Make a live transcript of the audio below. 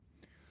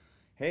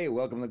Hey,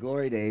 welcome to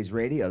Glory Days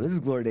Radio. This is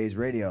Glory Days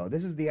Radio.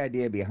 This is the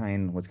idea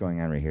behind what's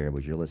going on right here,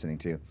 which you're listening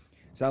to.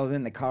 So I was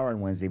in the car on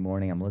Wednesday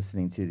morning. I'm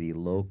listening to the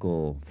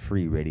local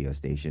free radio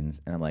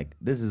stations, and I'm like,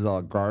 this is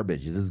all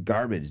garbage. This is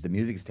garbage. The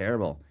music's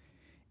terrible.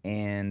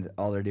 And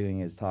all they're doing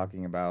is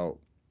talking about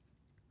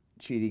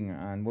cheating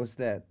on, what's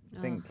that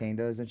thing Kane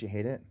does? Don't you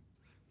hate it?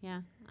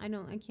 Yeah, I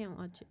don't. I can't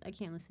watch it. I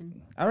can't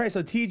listen. All right,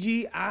 so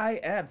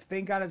TGIF.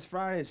 Thank God it's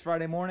Friday. It's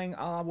Friday morning.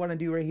 All I want to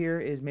do right here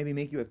is maybe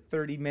make you a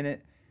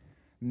 30-minute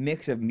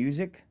mix of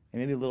music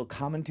and maybe a little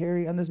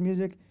commentary on this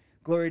music.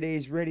 Glory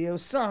Days Radio,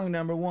 song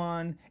number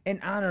 1, in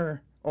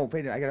honor. Oh,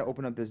 wait, I got to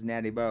open up this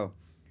Natty Bow.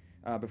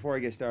 Before I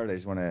get started, I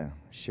just want to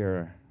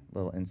share a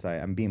little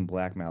insight. I'm being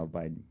blackmailed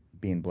by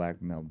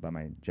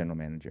my general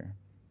manager.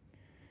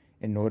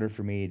 In order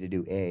for me to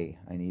do A,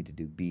 I need to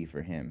do B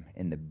for him.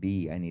 And the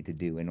B I need to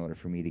do in order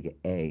for me to get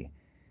A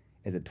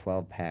is a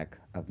 12-pack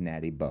of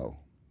Natty Bow.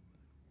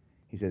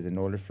 He says, in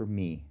order for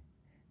me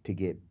to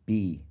get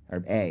B,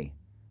 or A,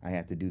 I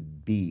have to do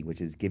B,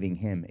 which is giving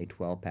him a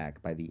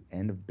 12-pack by the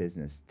end of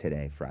business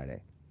today,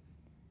 Friday.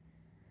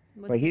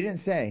 But he didn't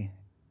say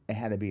it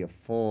had to be a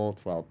full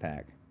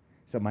 12-pack.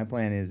 So my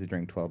plan is to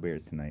drink 12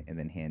 beers tonight and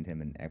then hand him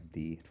an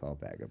empty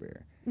 12-pack of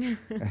beer.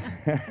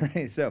 All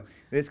right, so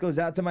this goes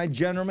out to my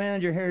general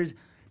manager. Here's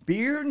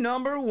beer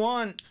number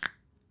 1.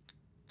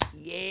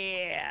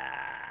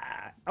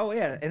 Yeah. Oh,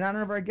 yeah. In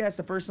honor of our guest,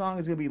 the first song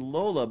is going to be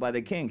Lola by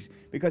the Kinks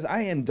because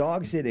I am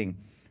dog sitting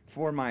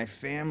for my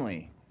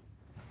family.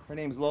 Her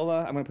name's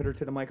Lola. I'm going to put her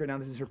to the mic right now.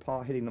 This is her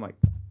paw hitting the mic.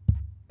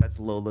 That's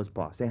Lola's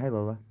paw. Say hi,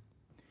 Lola.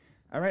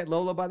 All right,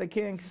 Lola by the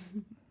Kinks.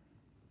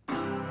 Met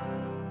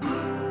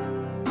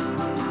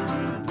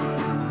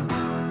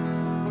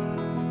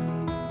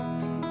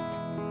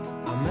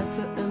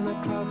her in the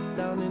club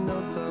down in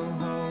Old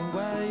Soho,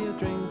 where you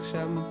drink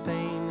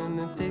champagne and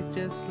it tastes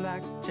just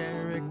like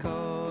cherry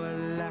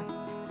cola.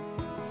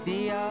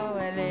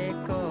 C-O-L-A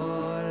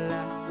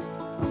cola.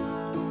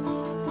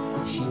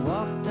 She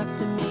walked up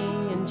to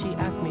me and she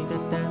asked me to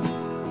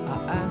dance.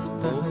 I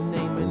asked her her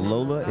name and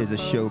Lola is a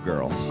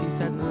showgirl. she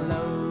said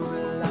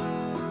Lola.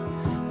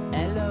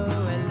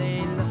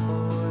 L-O-L-A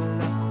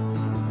Lola.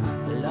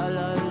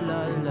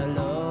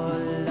 La-la-la-la-la.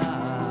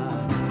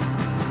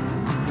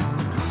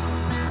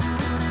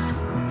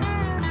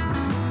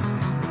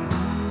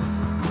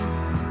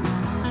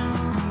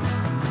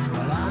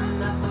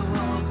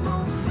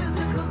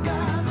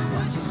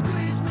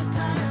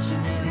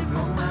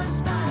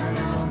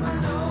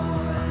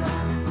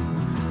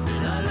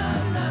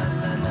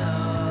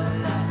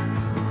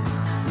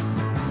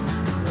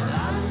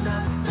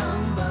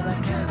 Tumble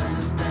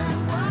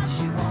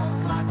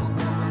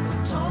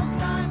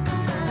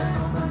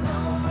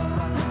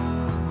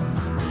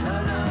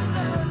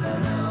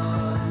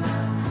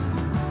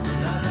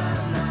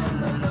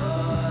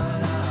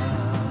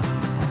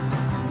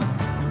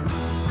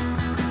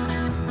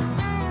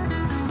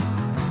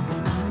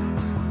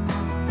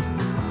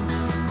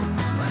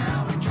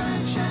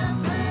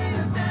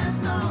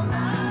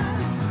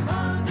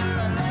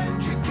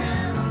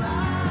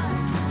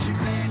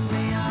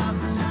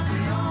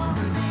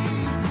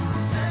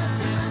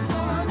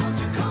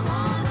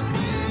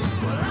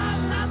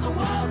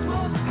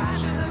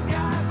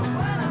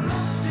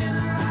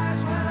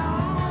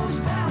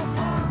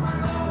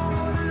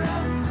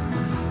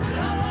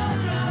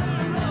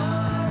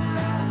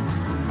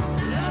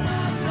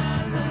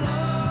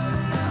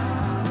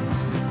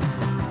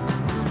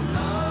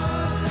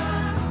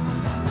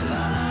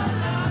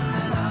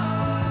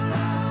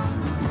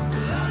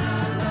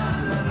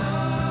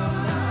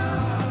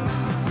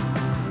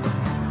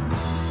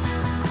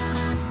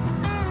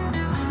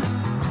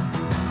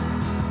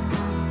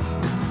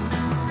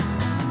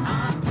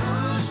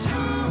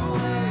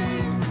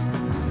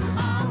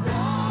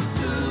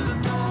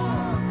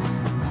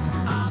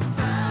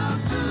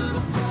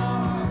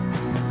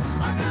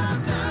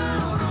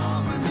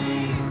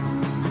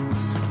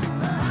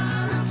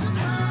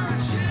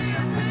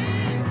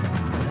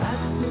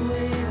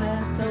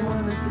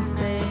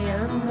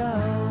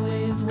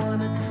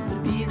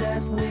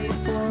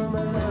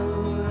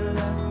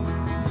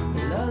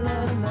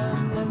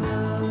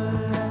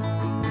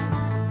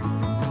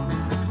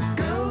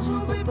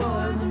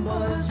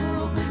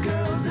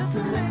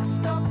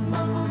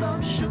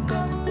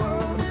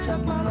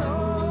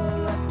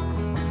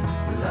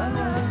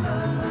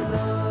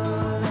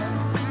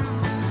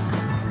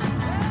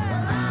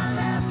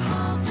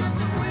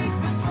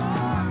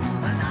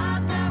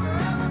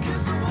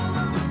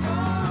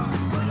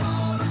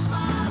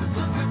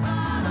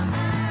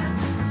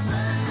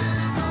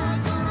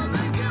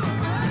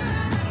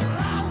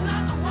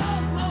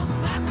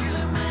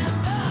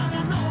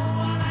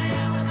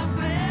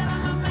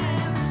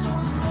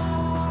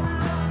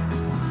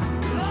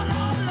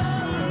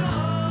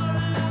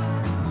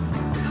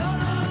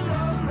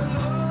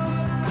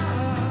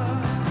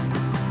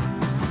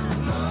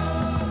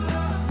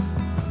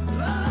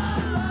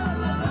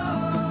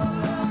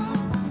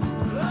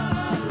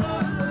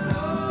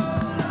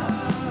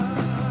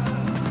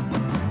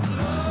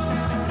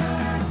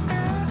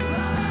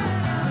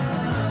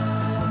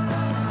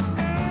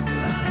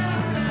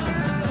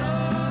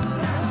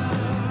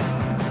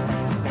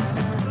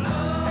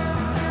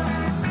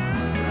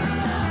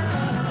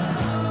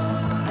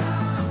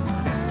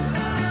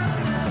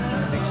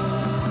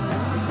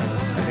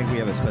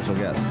have a special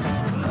guest.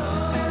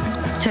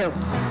 Who?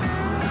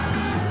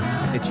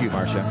 It's you,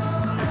 Marcia.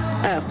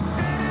 Oh.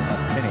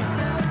 Cindy.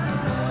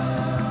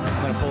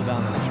 I'm going to pull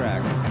down this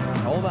track.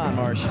 Hold on,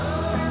 Marcia.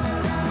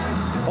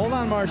 Hold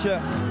on, Marcia.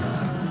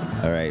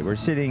 All right, we're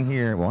sitting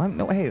here. Well,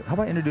 hey, how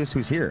about I introduce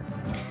who's here?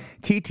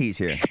 TT's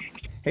here.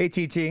 Hey,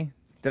 TT.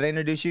 Did I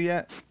introduce you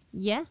yet?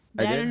 Yeah,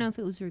 but I did? don't know if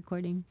it was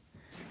recording.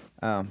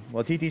 Well,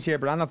 TT's here,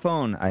 but on the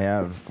phone, I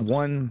have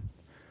one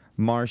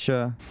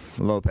Marcia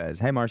Lopez.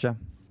 Hey, Marcia.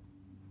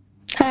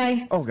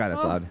 Hi. Oh, God,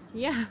 it's loud.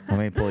 Yeah. Let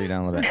me pull you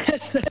down a little bit.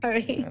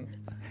 Sorry.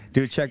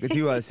 Dude, check.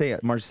 Say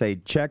it. Marcia, say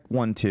check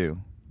 1, 2.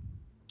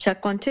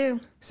 Check 1, 2.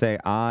 Say,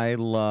 I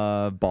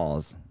love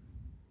balls.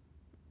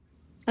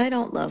 I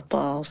don't love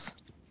balls.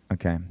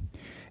 Okay.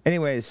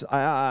 Anyways,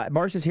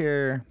 Marcia's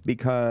here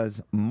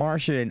because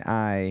Marcia and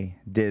I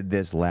did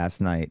this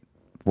last night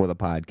for the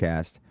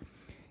podcast,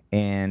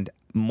 and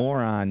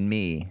more on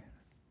me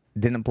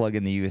didn't plug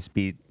in the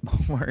USB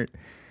port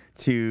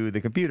to the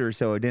computer,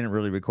 so it didn't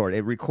really record.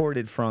 It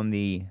recorded from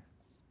the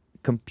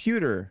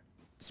computer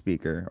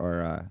speaker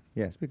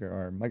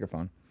or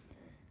microphone,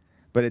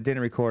 but it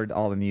didn't record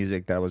all the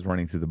music that was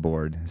running through the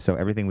board. So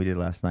everything we did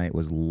last night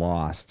was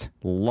lost,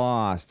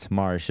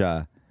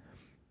 Marcia.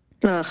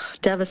 Ugh,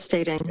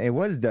 devastating. It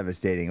was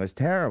devastating. It was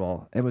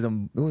terrible. It was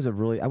a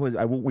really.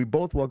 We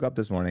both woke up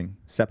this morning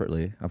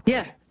separately. Of course,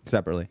 Yeah.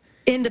 separately,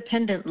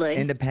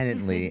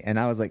 Independently. and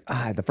I was like,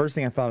 the first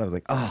thing I thought, I was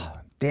like, oh,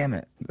 damn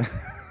it.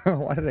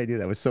 Why did I do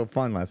that? It was so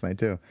fun last night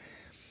too.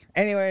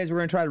 Anyways, we're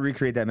gonna try to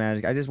recreate that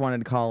magic. I just wanted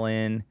to call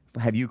in,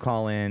 have you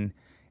call in,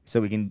 so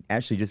we can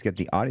actually just get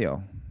the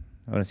audio.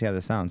 I want to see how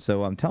this sounds.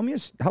 So, tell me,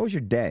 how was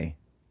your day?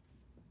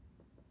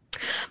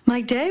 My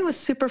day was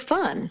super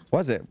fun.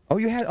 Was it? Oh,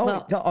 you had.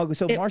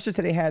 So Marcia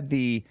today had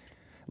the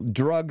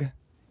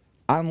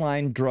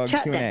online drug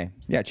Chat Q&A. day.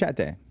 Yeah, chat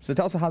day. So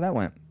tell us how that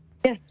went.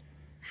 Yeah.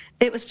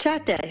 It was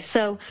chat day.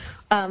 So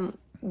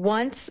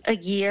once a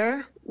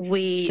year,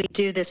 we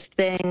do this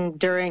thing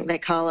they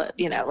call it,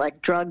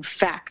 like drug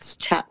facts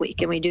chat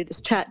week. And we do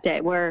this chat day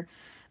where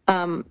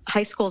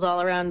high schools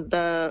all around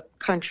the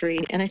country,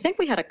 and I think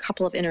we had a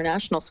couple of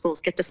international schools,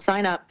 get to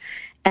sign up,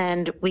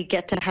 and we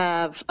get to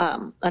have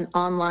an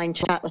online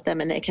chat with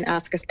them, and they can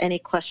ask us any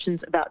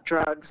questions about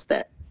drugs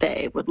that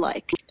they would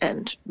like,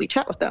 and we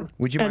chat with them.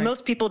 Would you And mind-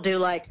 most people do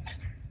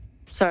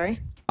sorry?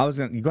 Go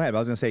ahead. I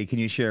was gonna say, can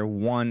you share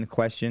one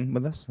question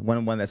with us?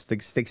 One that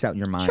sticks out in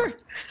your mind. Sure.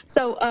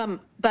 So,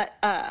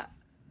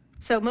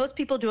 so most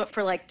people do it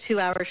for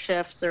 2-hour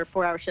shifts or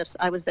 4-hour shifts.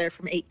 I was there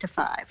from 8 to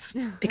 5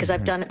 because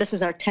I've done it. This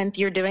is our 10th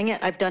year doing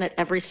it. I've done it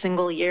every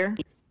single year.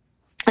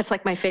 It's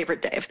like my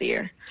favorite day of the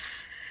year.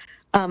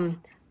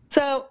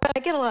 So I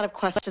get a lot of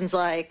questions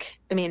I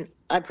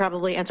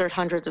probably answered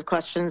hundreds of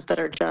questions that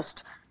are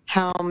just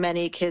how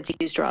many kids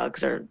use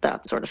drugs or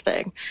that sort of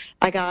thing.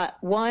 I got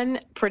one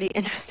pretty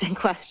interesting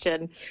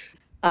question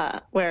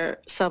where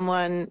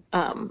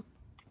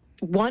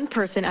one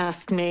person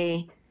asked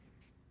me,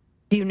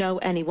 do you know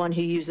anyone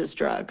who uses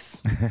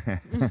drugs?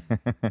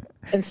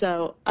 And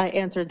so I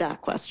answered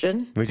that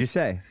question. What'd you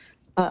say?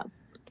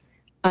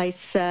 I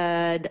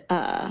said,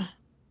 I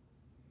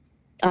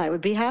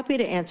would be happy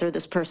to answer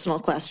this personal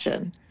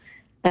question.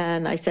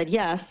 And I said,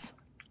 yes.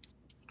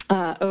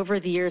 Over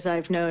the years,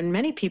 I've known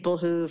many people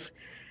who've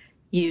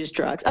used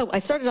drugs. Oh, I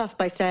started off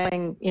by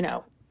saying,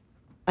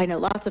 I know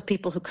lots of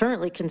people who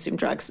currently consume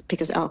drugs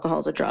because alcohol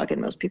is a drug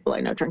and most people I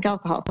know drink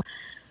alcohol.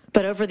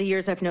 But over the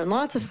years, I've known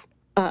lots of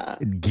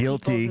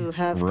guilty people who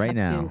have right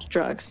now. consumed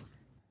drugs.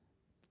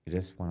 I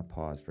just want to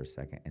pause for a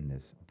second in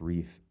this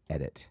brief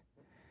edit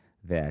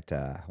that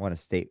I want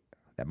to state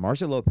that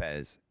Marcia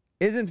Lopez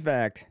is, in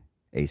fact,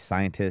 a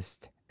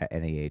scientist at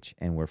NIH,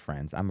 and we're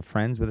friends. I'm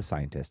friends with a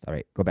scientist. All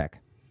right, go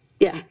back.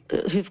 Yeah,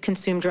 who've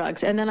consumed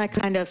drugs. And then I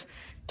kind of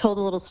told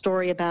a little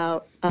story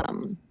about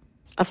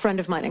a friend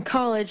of mine in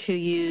college who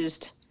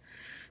used,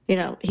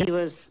 he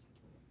was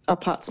a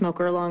pot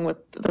smoker along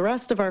with the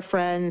rest of our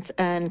friends.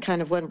 And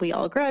kind of when we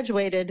all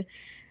graduated,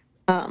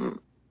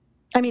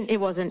 it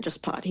wasn't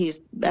just pot.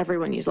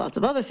 Everyone used lots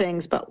of other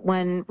things. But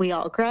when we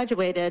all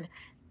graduated,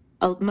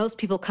 most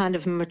people kind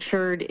of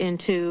matured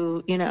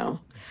into,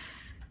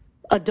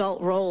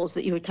 adult roles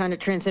that you would kind of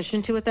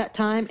transition to at that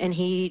time. And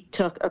he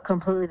took a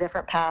completely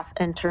different path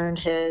and turned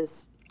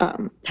his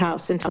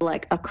house into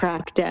a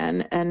crack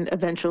den, and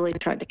eventually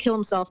tried to kill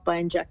himself by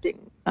injecting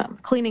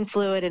cleaning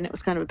fluid. And it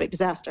was kind of a big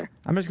disaster.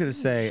 I'm just going to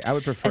say, I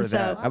would prefer And so-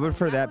 that. I would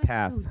prefer that That was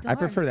path. so I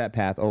prefer that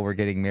path over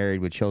getting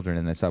married with children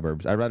in the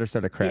suburbs. I'd rather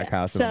start a crack Yeah,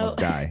 house and so- almost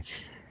die.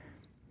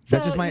 So,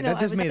 That's just I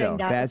that's just was me, saying though.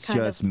 that was That's kind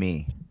just of-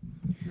 me.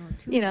 No,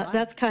 too far.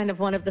 That's kind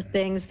of one of the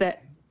things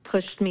that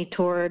pushed me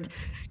toward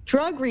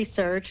drug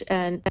research.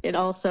 And it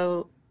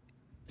also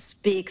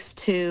speaks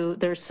to,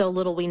 there's so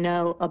little we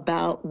know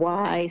about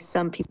why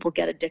some people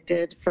get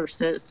addicted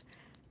versus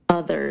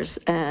others.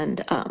 And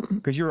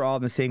Because you were all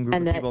in the same group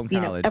of that, people in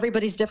college.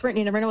 everybody's different.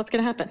 You never know what's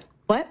going to happen.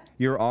 What?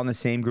 You were all in the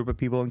same group of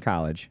people in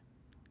college,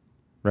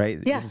 right?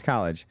 Yeah. This is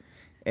college.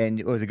 And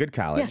it was a good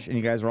college, and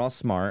you guys were all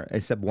smart,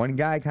 except one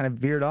guy kind of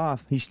veered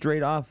off. He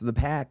strayed off the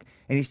pack,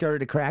 and he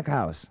started a crack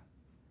house.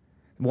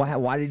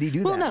 Why did he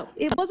do Well, that? no,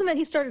 it wasn't that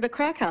he started a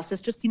crack house.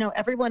 It's just,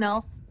 everyone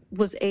else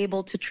was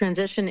able to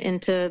transition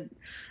into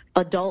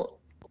adult,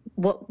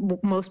 what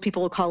most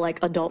people would call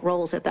like adult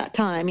roles at that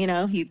time.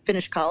 You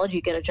finish college,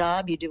 you get a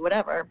job, you do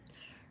whatever,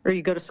 or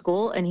you go to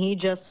school, and he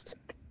just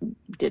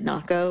did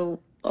not go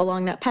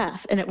along that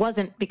path. And it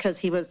wasn't because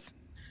he was,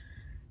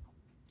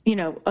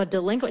 a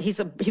delinquent.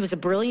 He was a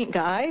brilliant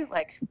guy,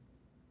 like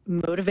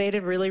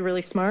motivated, really,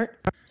 really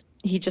smart.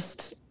 He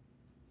just,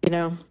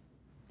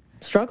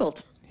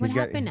 struggled. What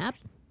happened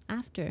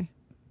after?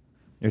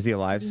 Is he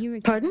alive? Did he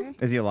recover? Pardon?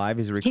 Is he alive?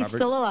 Is he recovered? He's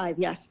still alive.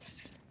 Yes.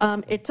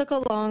 It took a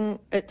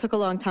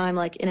long time,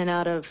 like in and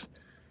out of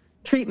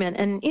treatment.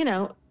 And,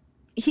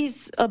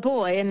 he's a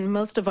boy, and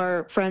most of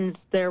our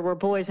friends there were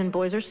boys, and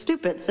boys are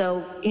stupid.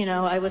 So,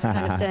 I was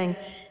kind of saying,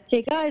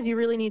 hey guys, you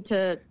really need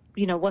to,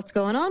 what's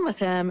going on with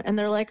him? And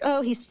they're like,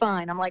 oh, he's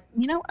fine. I'm like,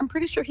 I'm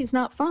pretty sure he's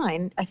not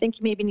fine. I think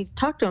you maybe need to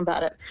talk to him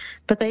about it.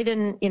 But they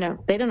didn't,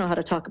 they don't know how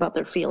to talk about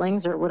their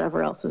feelings or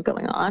whatever else is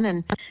going on.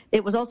 And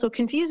it was also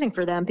confusing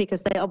for them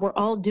because they were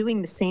all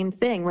doing the same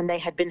thing when they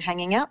had been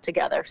hanging out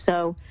together.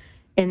 So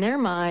in their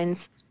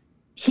minds,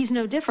 he's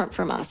no different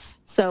from us.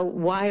 So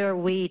why are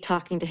we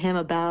talking to him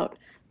about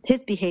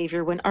his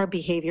behavior when our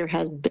behavior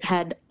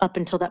had up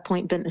until that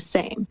point been the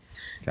same?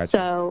 Gotcha.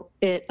 So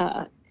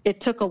it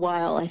took a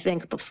while, I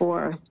think,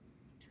 before,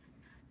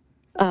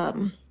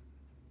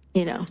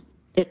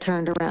 it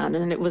turned around,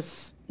 and it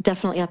was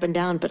definitely up and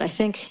down. But I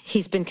think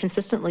he's been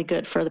consistently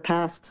good for the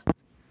past,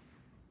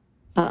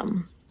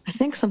 I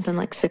think something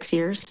like 6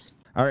 years.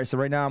 All right, so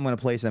right now I'm going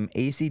to play some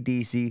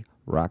AC/DC,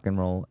 Rock and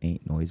Roll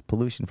Ain't Noise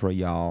Pollution for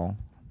y'all.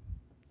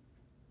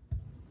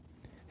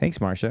 Thanks,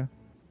 Marcia.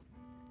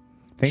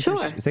 Sure.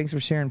 Thanks for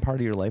sharing part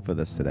of your life with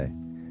us today.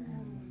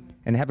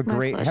 And have a My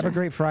great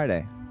pleasure.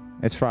 Friday.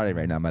 It's Friday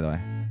right now, by the way.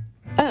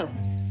 Oh,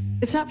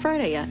 it's not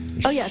Friday yet.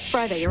 Oh, yeah, it's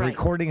Friday. You're We're right.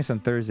 recording this on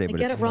Thursday, I but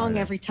get it's it wrong Friday.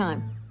 every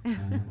time.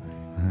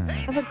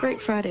 Have a great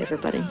Friday,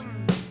 everybody.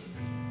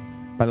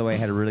 By the way, I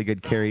had a really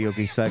good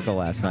karaoke cycle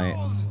last night.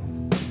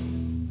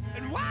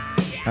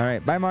 All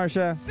right, bye,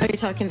 Marcia. Are you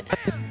talking?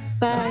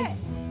 Bye.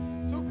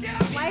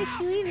 Why is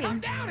she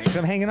leaving? 'Cause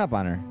I'm hanging up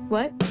on her.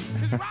 What?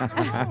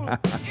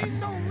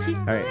 She's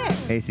All right, there.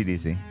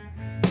 AC/DC,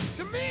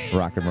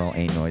 Rock and Roll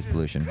Ain't Noise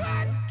Pollution.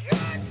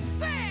 Good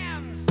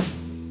sense.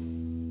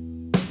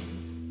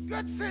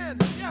 Good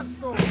sense. Yes,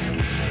 Lord.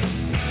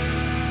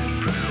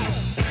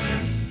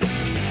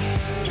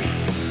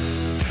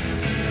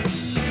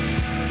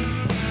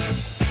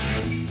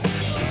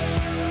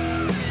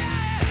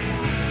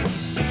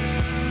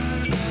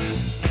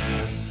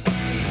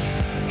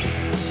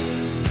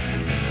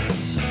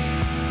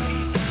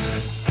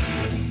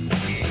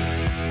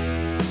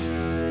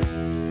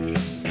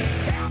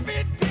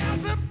 Happy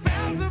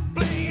decibels are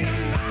playing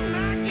on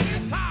our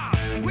guitar.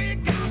 We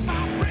got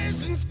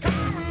vibrations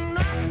coming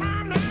up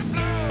from the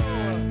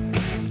floor.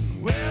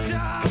 We're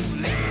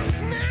just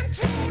listening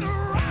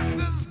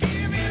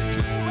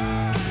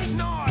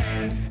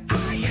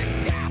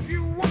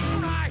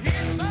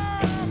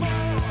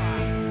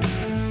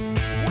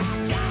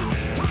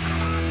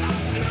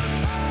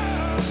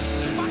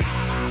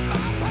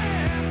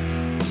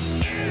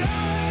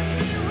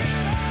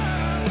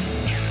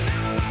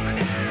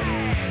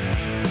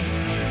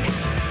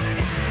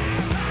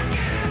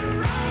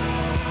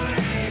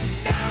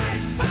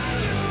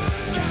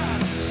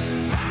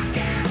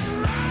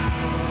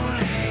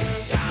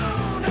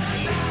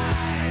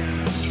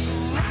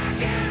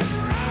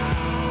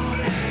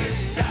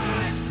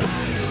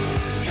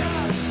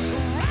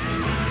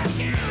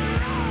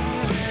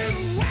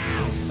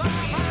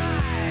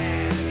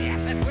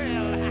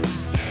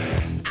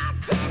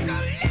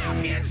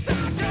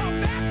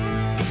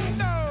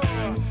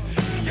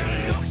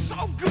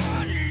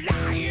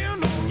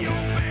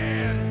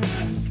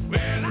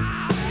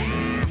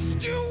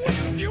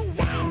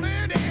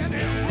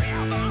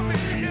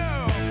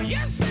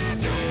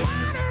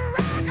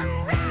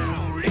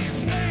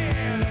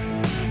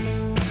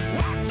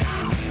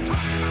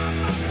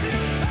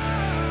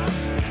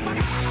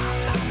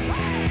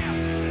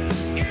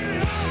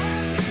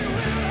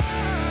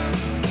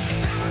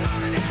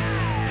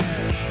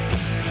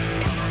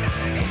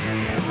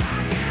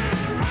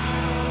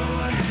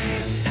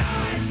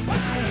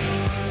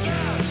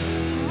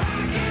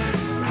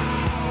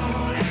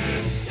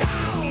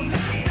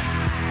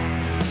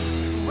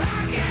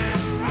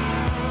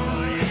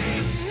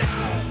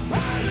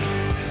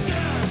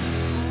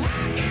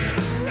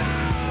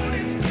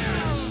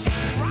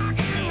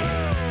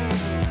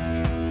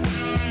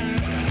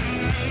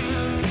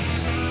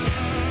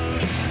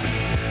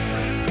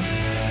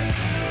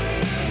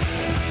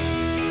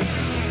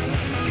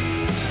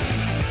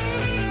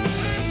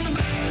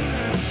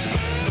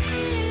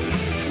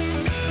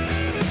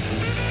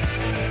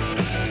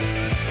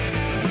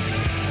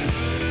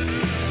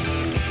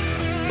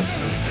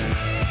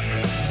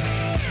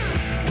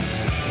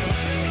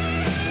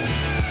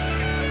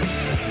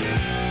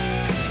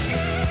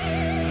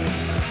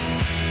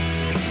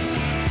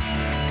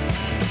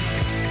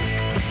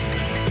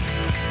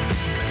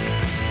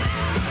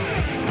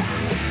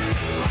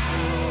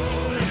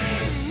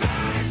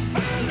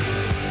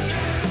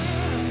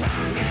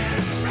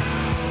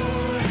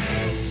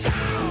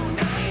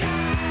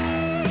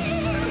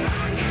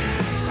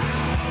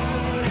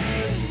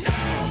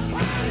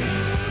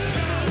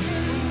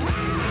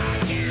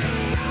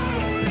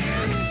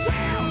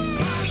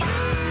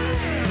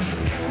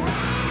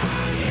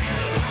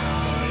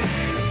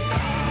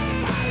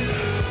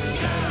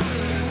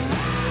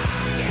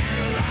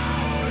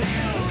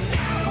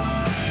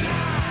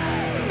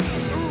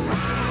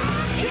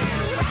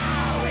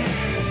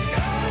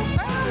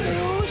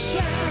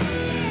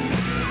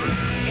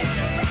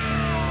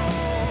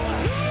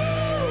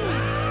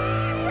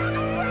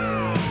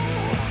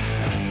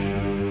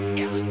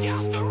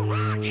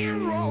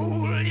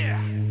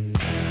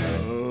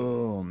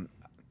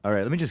All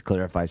right, let me just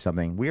clarify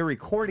something. We are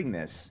recording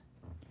this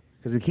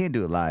because we can't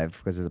do it live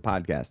because it's a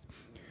podcast.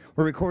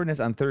 We're recording this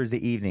on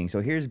Thursday evening. So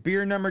here's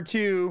beer number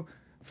 2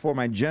 for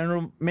my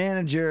general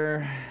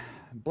manager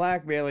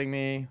blackmailing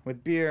me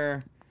with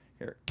beer.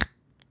 Here.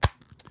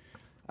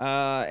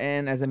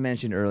 And as I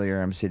mentioned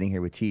earlier, I'm sitting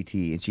here with TT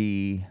and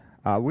G.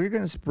 We're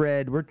going to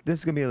spread, this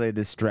is going to be a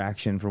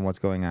distraction from what's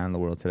going on in the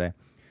world today.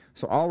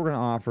 So all we're going to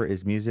offer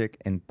is music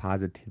and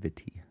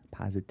positivity.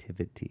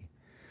 Positivity.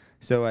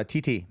 So,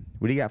 TT,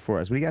 what do you got for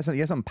us? What do you got? You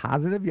got something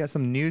positive? You got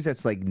some news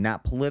that's like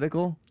not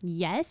political?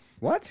 Yes.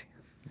 What?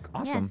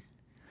 Awesome. Yes.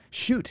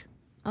 Shoot.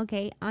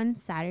 Okay, on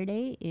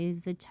Saturday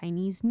is the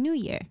Chinese New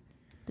Year,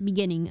 the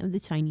beginning of the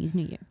Chinese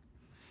New Year.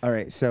 All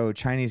right, so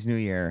Chinese New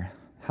Year.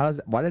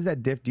 Why does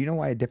that differ? Do you know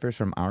why it differs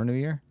from our New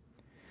Year?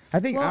 I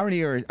think Well, our New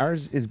Year,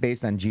 ours is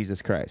based on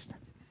Jesus Christ.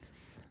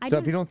 So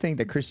if you don't think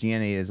that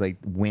Christianity is like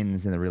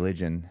wins in the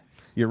religion,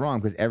 you're wrong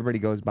because everybody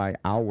goes by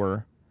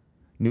our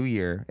New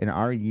Year, and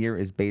our year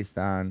is based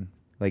on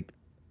like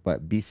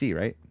what BC,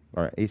 right?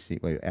 Or AC?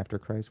 Wait, after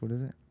Christ? What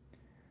is it?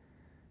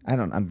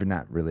 I'm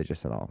not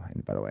religious at all,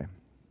 by the way.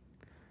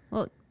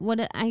 Well,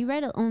 I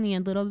read only a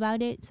little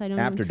about it, so I don't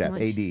After know too death,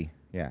 much. AD,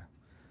 yeah.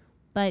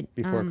 But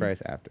Before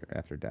Christ,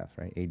 after death,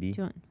 right? AD. do you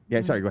want-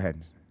 Yeah, sorry. Go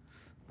ahead.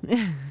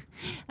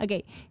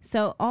 Okay,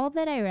 so all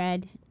that I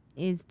read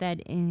is that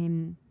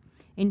in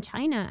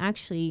China,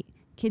 actually,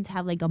 kids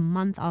have like a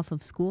month off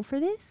of school for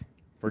this.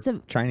 For It's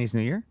a- Chinese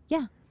New Year.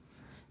 Yeah,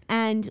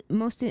 and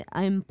most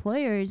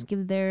employers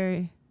give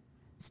their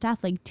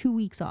staff like 2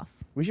 weeks off.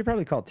 We should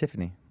probably call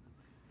Tiffany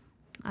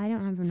I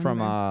don't have her number.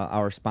 from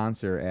our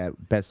sponsor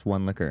at Best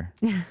One Liquor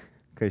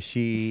because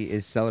she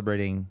is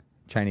celebrating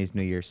Chinese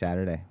New Year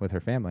Saturday with her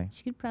family.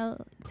 She could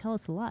probably tell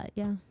us a lot.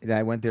 Yeah. And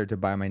I went there to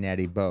buy my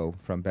Natty Bow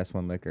from Best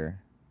One Liquor.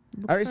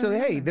 Look All right, for so her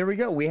hey, number. there we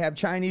go. We have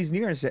Chinese New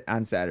Year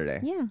on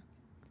Saturday. Yeah.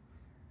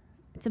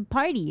 It's a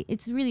party.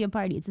 It's really a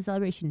party. It's a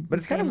celebration. But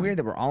it's kind of Family. weird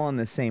that we're all on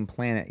the same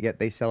planet, yet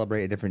they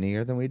celebrate a different New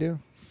Year than we do.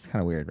 It's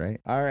kind of weird,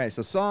 right? All right,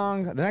 so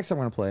the next song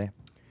I'm going to play,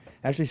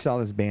 I actually saw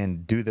this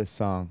band do this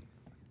song.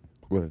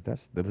 Was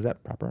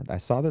that proper? I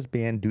saw this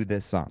band do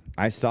this song.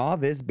 I saw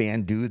this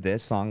band do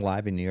this song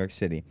live in New York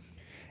City.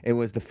 It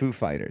was the Foo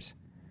Fighters,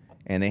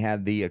 and they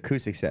had the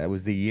acoustic set. It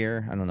was the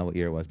year, I don't know what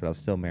year it was, but I was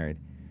still married.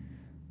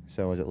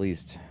 So it was at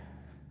least,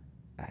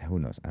 who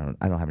knows?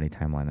 I don't have any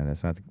timeline on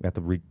this. So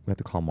we have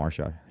to call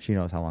Marsha. She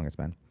knows how long it's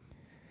been.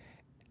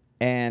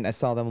 And I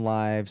saw them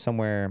live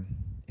somewhere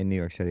in New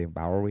York City,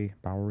 Bowery.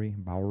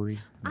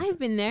 I've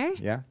been there.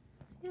 Yeah.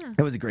 Yeah.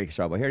 It was a great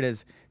show. But here it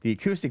is, the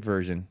acoustic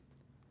version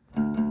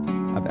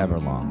of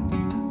Everlong.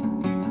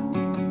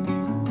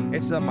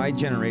 It's My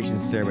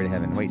Generation's Stairway to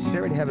Heaven. Wait,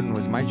 Stairway to Heaven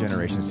was my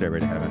generation's Stairway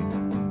to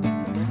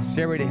Heaven.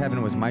 Stairway to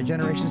Heaven was my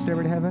generation's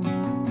Stairway to Heaven?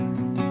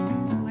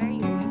 Why are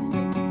you always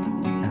so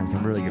confused?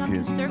 I'm really Jump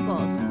in confused.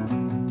 circles.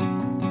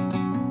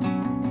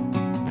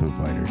 Foo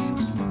Fighters.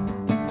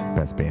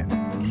 Best band.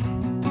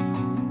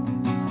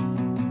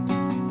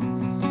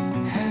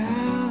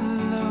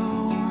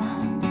 Hello,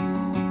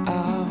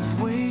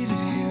 I've waited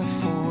here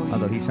for you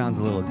Although he sounds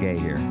a little gay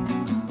here.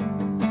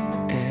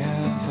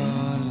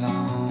 ever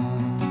long.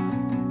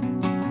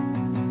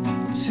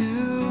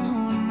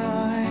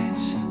 Tonight,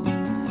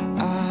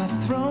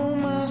 I throw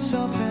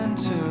myself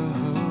into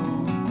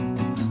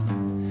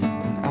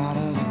and out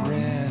of the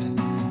red,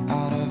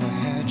 out of her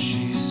head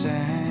she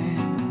sang.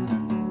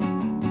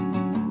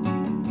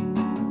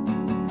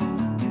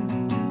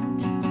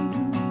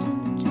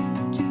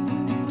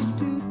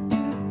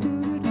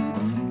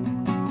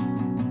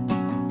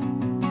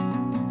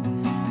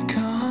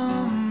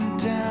 Come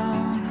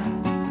down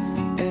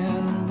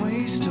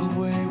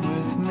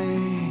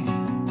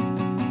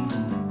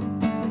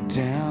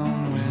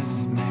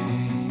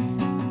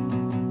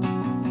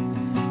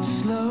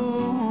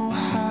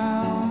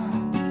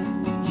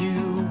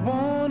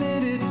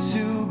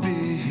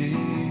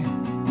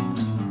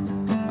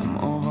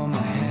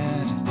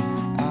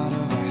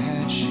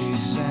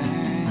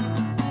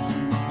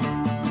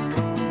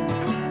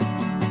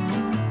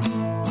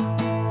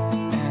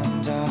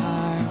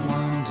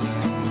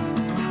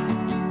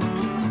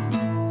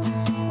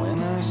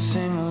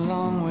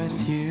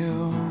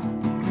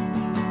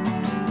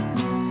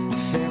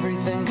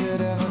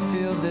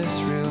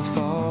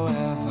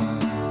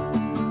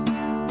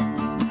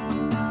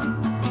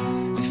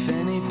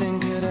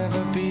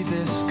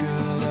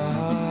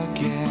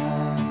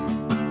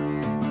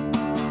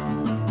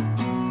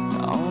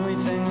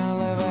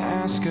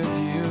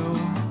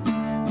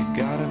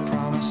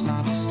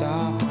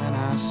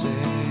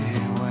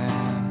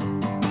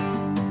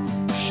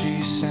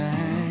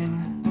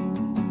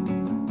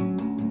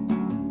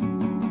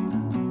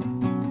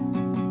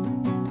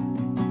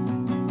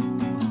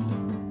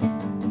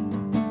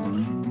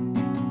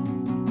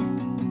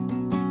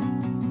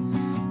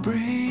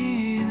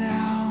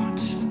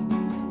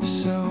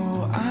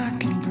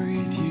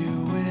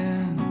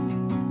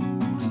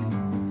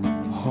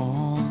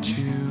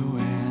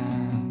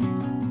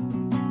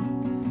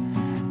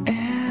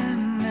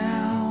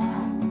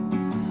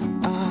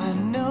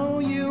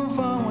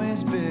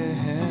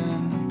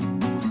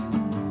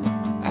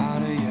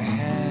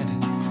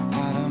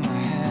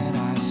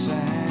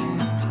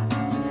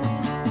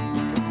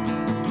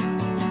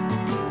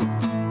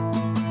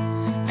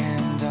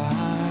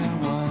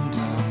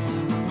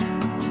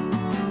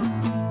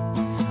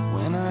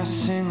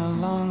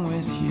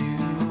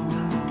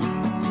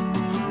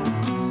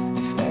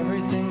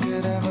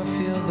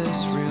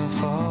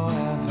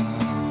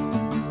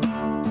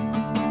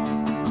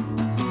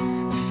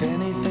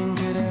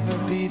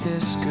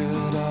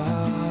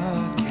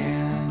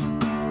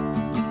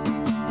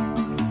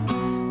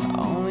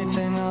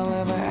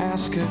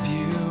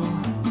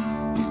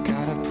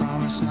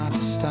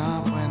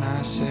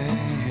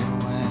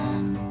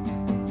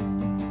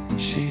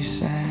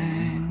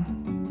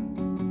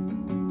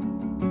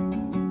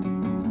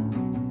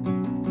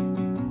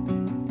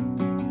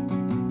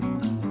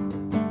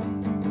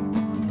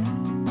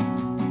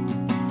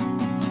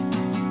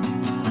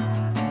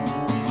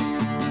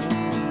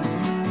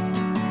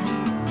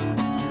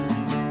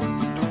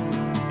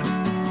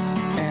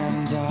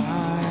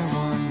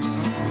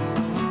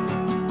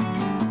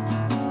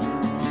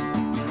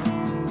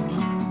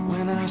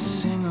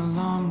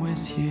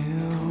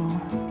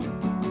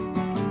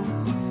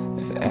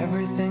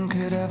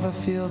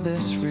feel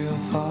this real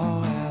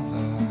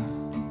forever.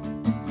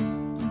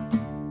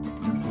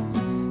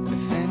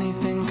 If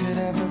anything could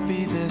ever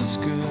be this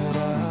good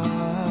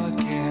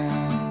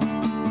again,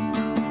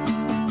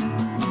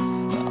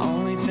 the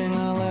only thing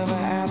I'll ever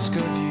ask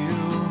of you,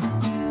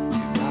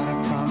 you gotta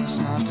promise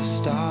not to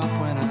stop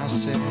when I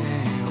say when.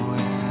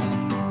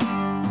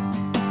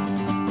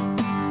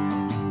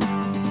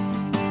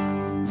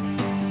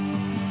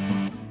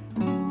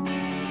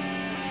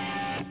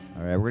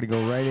 All right, we're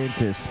gonna go right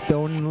into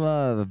Stone in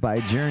Love by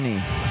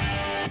Journey.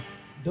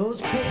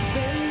 Those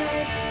crazy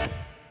nights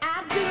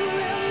I do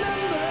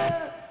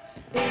remember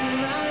in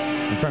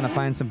my I'm trying to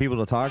find some people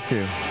to talk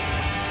to.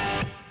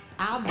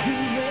 I do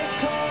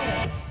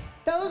recall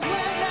those were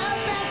the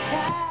best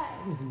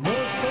times,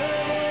 most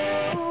of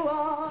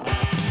all.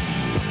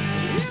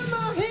 In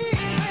my heat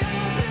with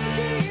a blue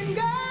jean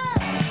girl,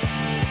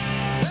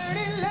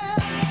 burning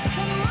love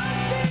from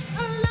once in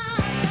a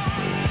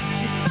lifetime.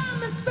 She found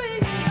me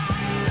singing by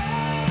the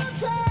railroad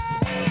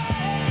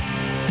tracks,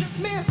 took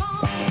me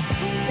home,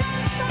 we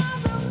danced by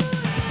the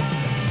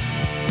moonlight.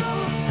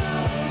 Those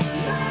summer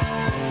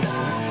nights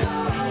are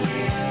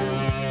calling,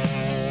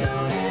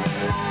 stone in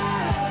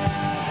love.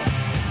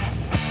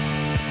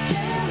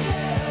 Can't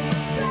help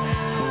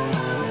myself,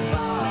 I'm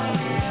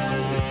falling,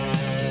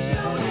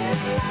 stone in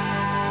love.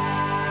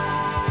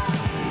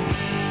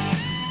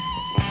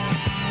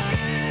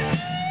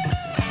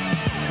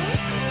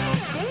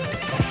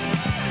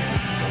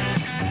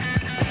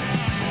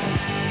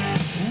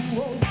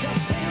 Old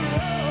dusty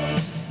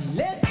roads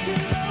led to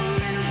the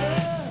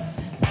river,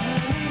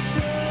 running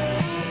slow.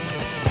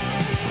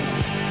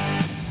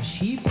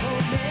 She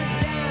pulled me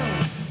down.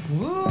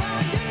 Ooh, I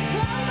didn't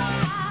clover.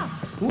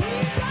 We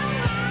got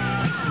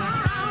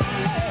round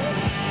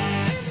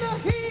in the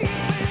heat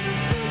with a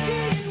blue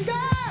jean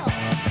girl.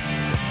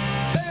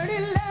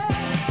 Burning love,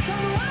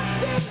 come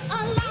once in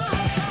a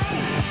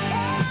lifetime.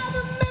 All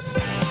the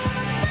memories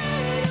gonna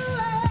fade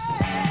away.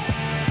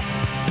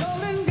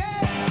 Golden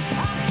girl,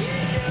 I'll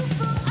keep you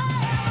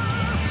forever.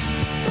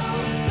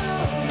 Those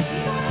summer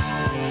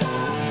nights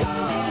are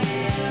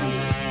calling,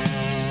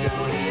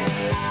 stone in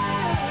love.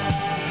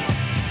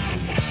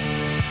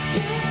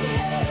 Can't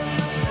help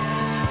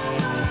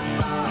myself, I'm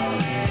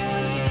falling,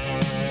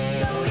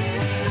 stone in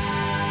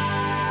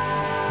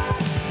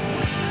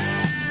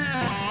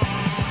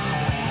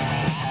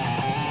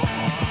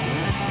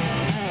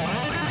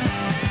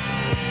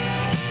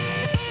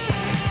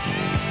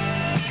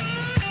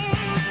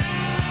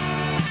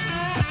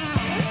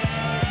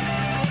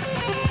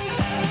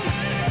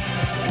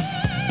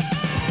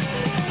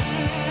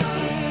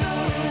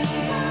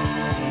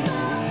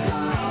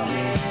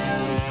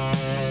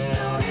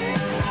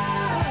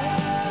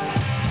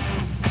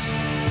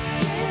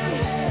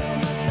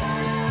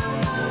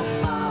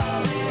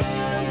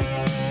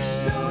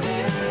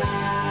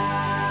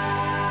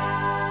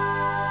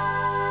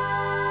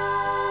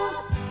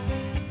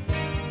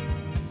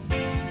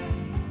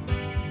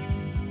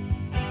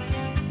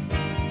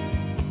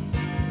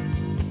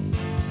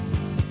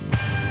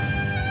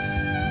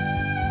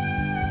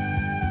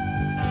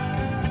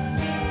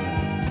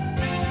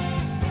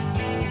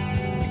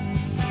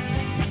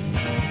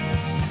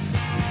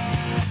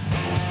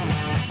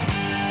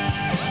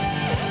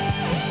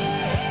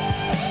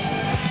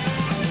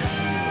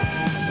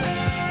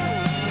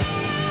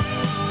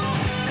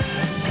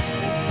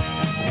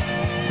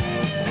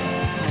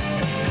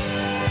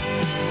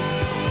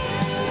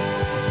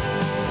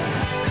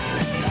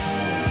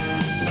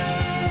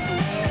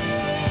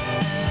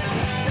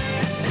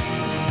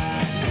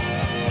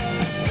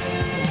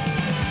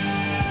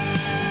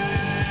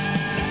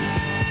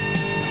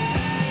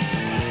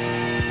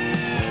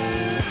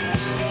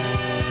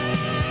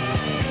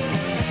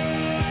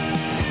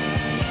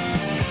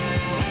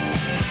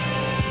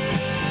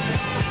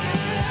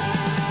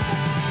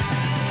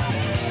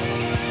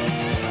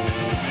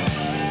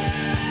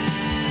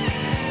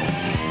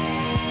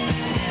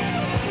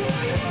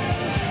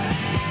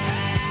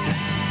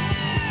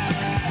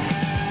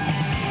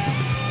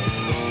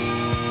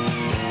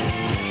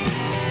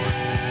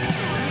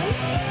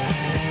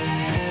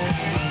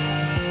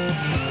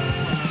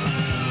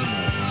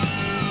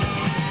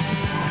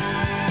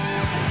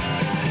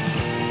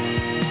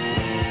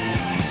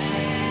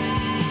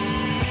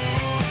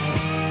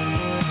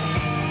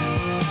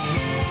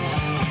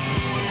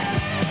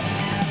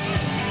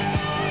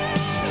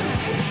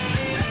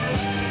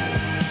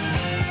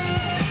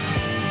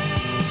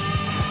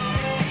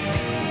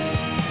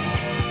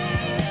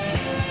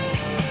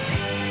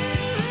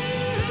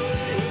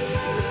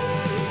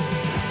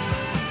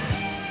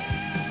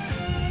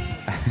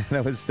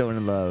That was Stone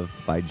in Love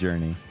by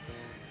Journey.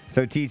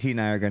 So TT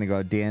and I are going to go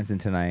out dancing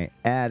tonight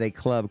at a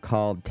club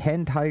called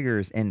 10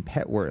 Tigers in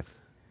Petworth.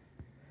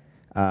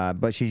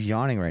 But she's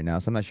yawning right now,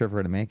 so I'm not sure if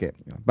we're going to make it.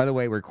 By the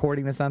way, we're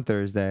recording this on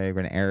Thursday.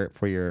 We're going to air it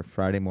for your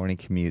Friday morning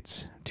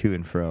commutes to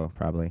and fro,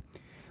 probably.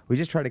 We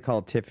just tried to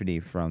call Tiffany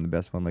from the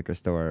Best One Liquor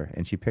Store,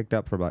 and she picked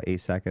up for about 8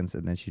 seconds,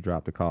 and then she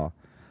dropped the call.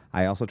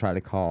 I also tried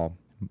to call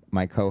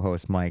my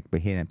co-host, Mike,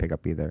 but he didn't pick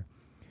up either.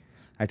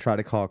 I tried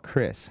to call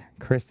Chris.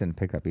 Chris didn't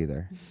pick up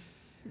either.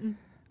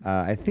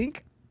 I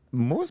think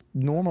most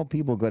normal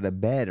people go to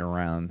bed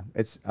around.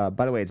 It's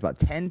by the way, it's about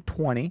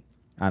 10:20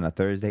 on a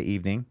Thursday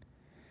evening,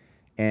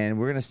 and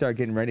we're gonna start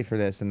getting ready for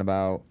this in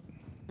about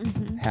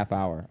half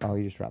hour. Oh,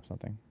 you just dropped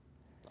something.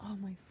 Oh,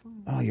 my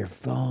phone. Oh, your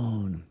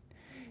phone.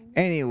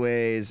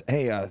 Anyways,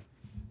 hey,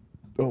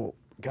 oh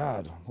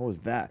God, what was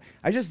that?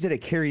 I just did a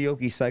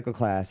karaoke cycle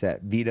class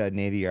at Vita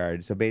Navy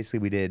Yard. So basically,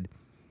 we did.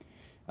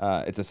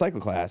 It's a cycle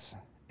class,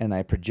 and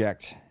I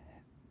project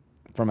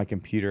from my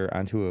computer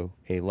onto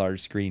a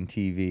large screen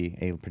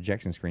TV, a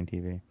projection screen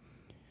TV,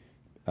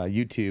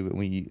 YouTube, and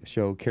we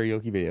show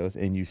karaoke videos,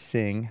 and you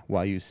sing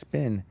while you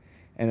spin,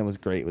 and it was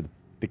great.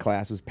 The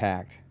class was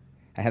packed.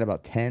 I had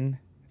about 10,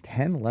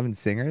 11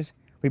 singers.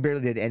 We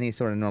barely did any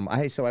sort of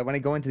normal. So when I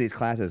go into these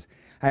classes,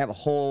 I have a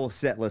whole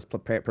set list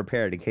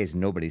prepared in case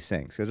nobody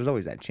sings, because there's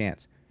always that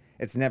chance.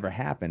 It's never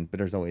happened, but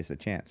there's always a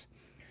chance.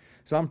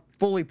 So I'm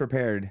fully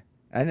prepared.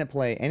 I didn't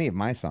play any of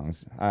my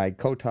songs. I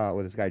co-taught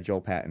with this guy, Joel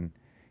Patton.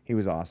 He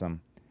was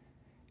awesome.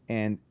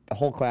 And the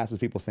whole class was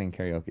people singing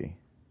karaoke.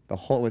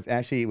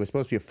 It was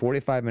supposed to be a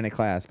 45-minute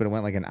class, but it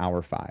went like an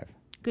hour 5.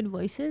 Good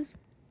voices?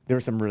 There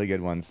were some really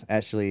good ones.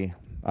 Actually,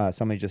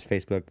 somebody just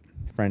Facebook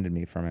friended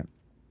me from it.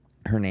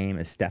 Her name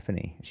is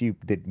Stephanie. She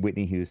did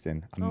Whitney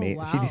Houston.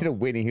 wow. She did a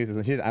Whitney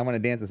Houston. She did I Want to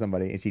Dance with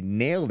Somebody, and she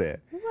nailed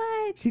it.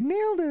 What? She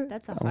nailed it.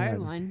 That's a Oh my hard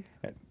God. one.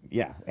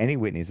 Yeah, any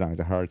Whitney song is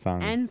a hard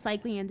song. And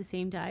cycling at the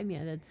same time.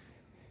 Yeah, that's...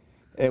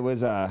 It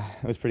was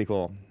pretty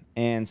cool.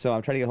 And so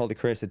I'm trying to get hold of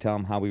Chris to tell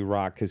him how we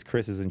rock, because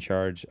Chris is in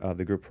charge of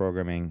the group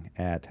programming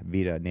at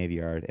Vita Navy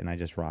Yard, and I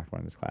just rocked one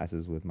of his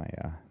classes with my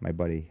my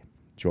buddy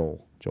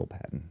Joel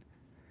Patton.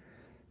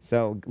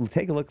 So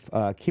take a look.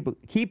 Keep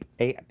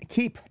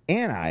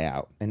an eye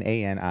out, an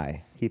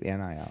A-N-I. Keep an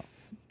eye out,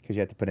 because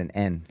you have to put an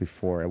N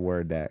before a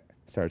word that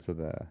starts with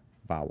a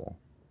vowel,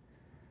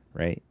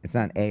 right? It's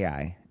not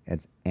AI,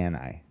 it's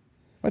an-I.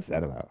 What's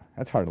that about?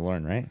 That's hard to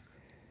learn, right?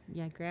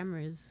 Yeah, grammar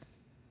is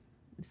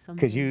something.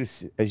 Because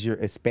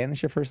is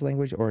Spanish your first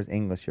language, or is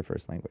English your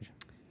first language?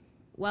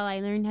 Well, I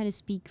learned how to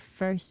speak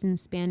first in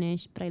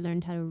Spanish, but I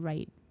learned how to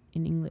write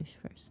in English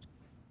first.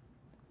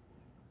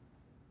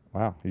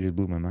 Wow, you just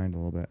blew my mind a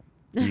little bit.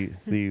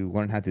 So you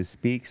learned how to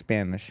speak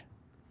Spanish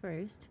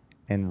First.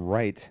 and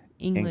write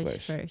English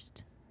English.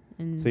 first.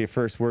 And So your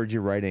first words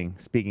you're writing,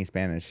 speaking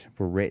Spanish,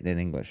 were written in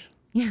English.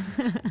 yeah.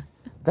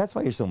 That's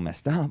why you're so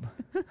messed up.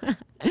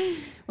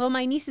 Well,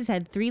 my nieces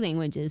had 3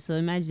 languages, so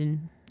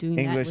imagine doing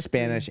that English, with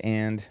Spanish, 3.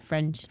 and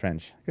French.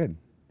 French. Good.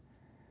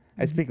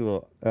 I speak a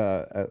little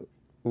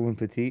un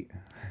petit.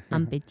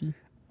 Un petit.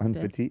 Un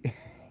Good. petit.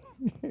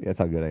 That's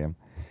how good I am.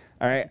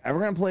 All right, we're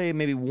gonna play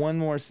maybe one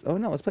more. Oh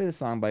no, let's play this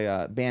song by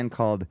a band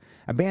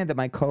that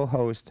my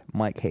co-host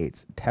Mike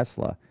hates,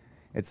 Tesla.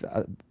 It's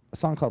a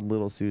song called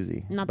Little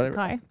Susie. Not But the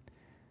car.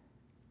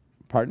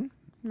 Pardon?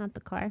 Not the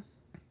car.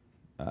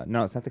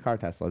 No, it's not the car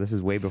Tesla. This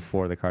is way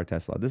before the car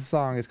Tesla. This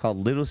song is called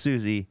Little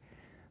Susie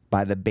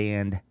by the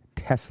band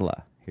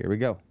Tesla. Here we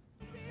go.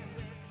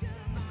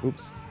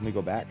 Oops, let me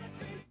go back.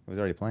 It was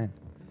already playing.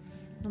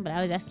 No, but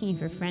I was asking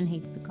if your friend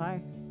hates the car.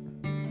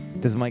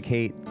 Does Mike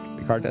hate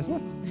the car Tesla?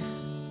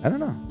 I don't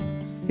know.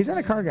 He's not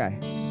a car guy.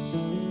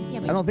 Yeah,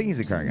 but I don't think he's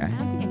a car I guy.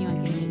 don't think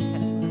anyone can hate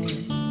Tesla.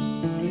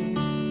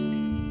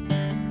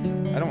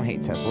 I don't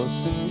hate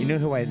Teslas. You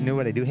know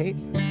what I do hate?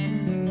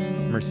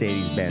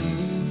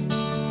 Mercedes-Benz.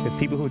 Because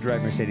people who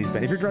drive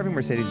Mercedes-Benz, if you're driving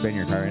Mercedes-Benz in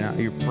your car right now,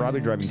 you're probably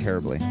driving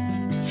terribly.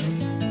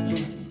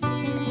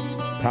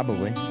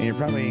 Probably. And you're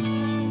probably...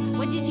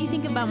 What did you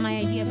think about my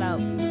idea about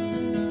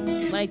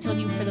what I told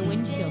you for the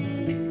windshield?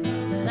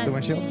 What's the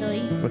windshield?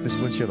 Silly? What's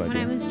the windshield When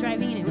I idea? was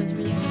driving and it was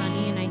really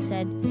sunny, and I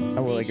said,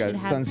 Oh, well, they like a should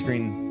have-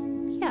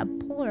 sunscreen Yeah,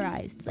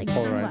 polarized, like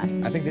polarized.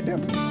 sunglasses. I think they do.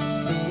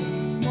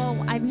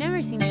 Well, I've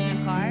never seen it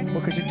in a car. Well,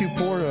 because you're too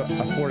poor to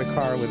afford a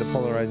car with a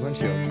polarized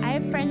windshield. I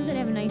have friends that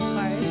have nice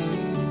cars.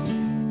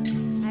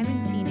 I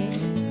haven't seen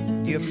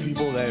it. Do you have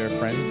people that are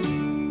friends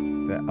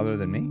that other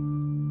than me?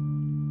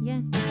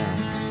 Yeah.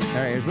 All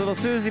right, here's Little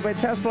Susie by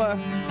Tesla.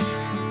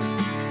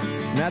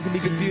 Not to be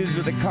confused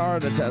with the car,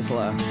 the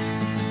Tesla.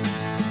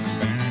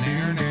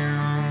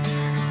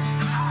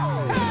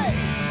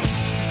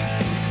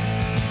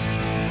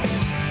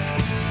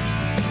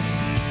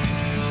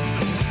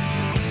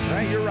 All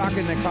right, you're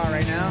rocking the car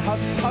right now.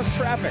 How's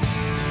traffic?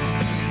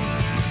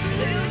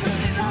 Little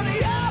Susie's on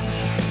the up,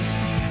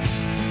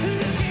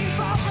 looking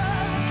for a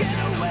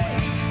getaway.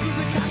 You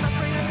could try to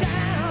bring her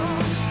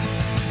down,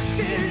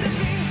 still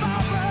looking for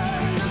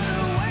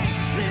another way.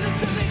 Little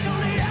Susie's on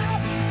the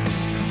up,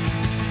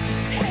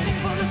 heading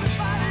for the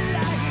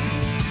spotlight.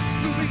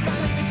 Moving on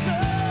the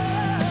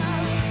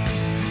top,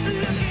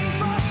 looking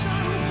for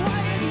some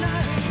quiet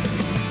nights.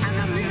 And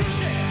the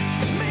music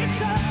makes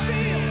her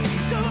feel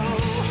so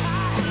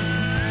hot.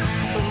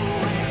 Ooh,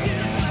 when she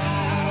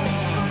smiles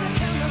on the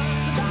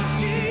camera,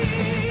 she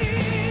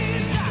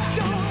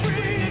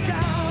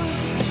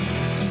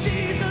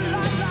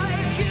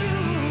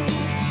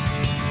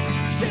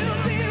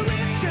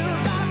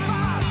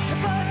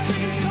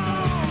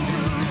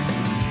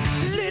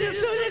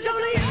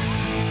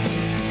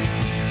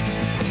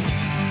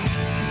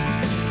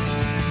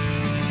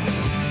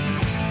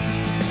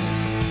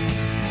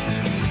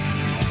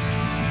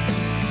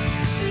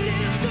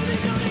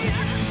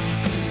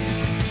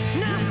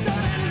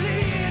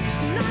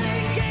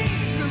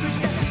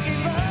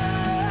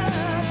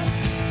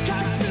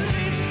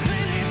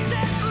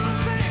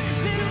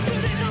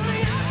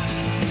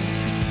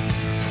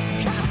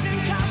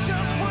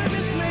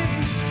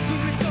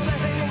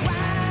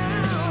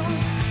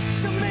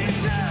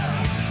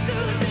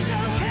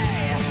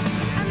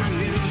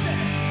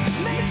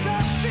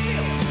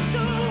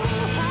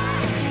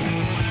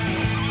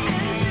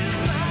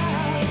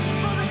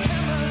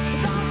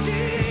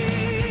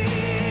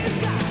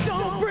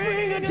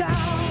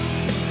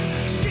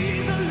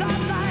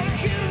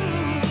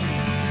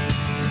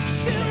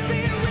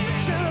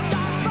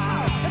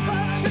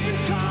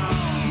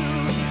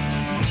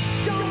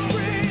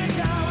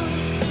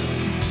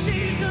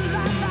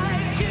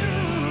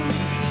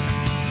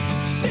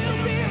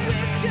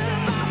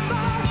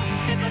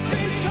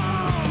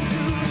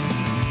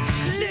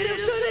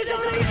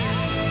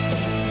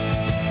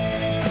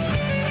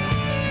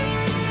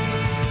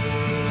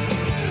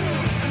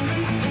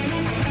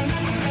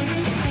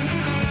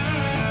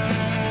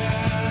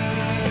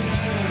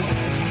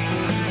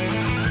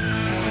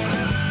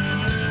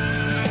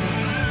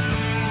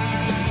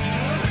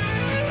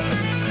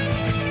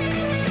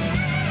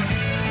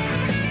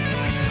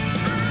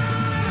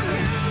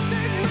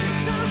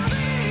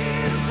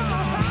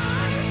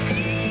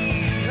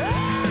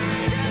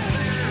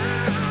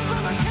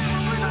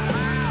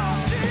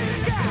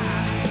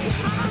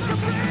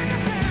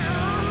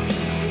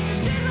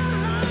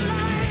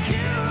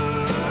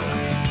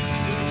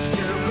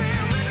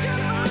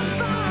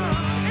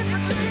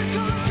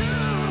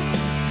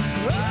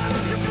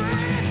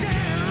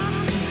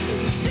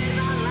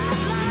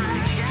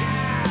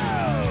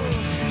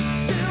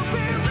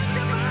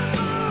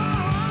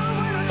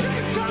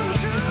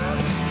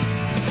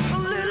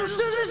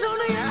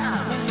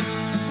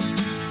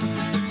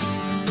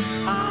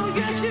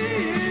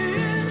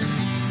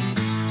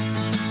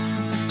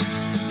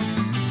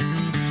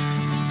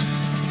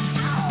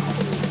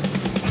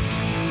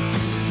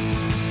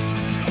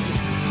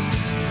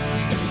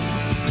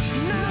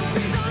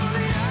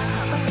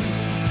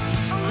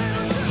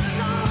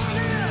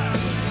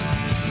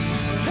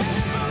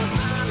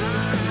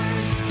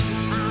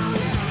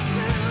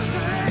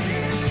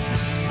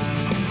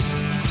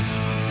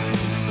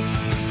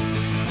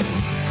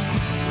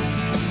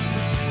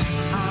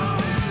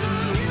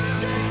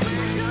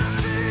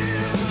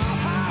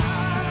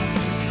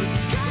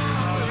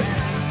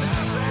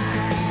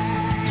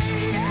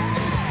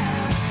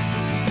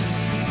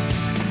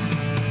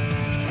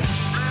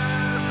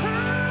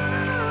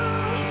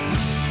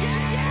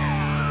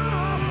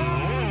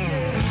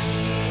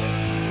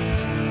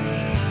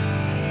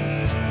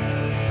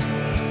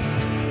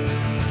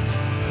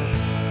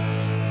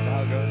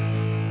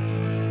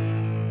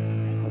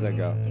it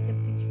go? Take a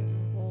picture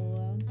of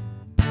Lola.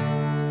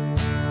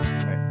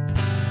 Right.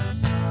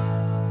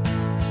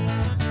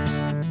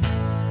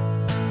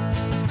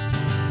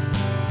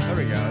 There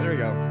we go. There we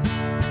go.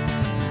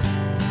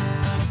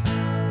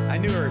 I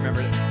knew I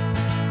remembered it.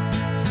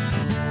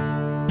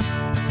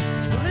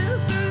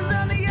 Lucy's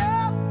on the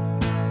up,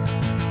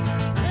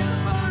 in the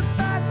full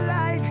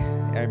spotlight.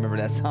 I remember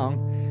that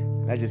song.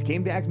 That just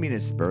came back to me in a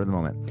spur of the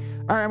moment.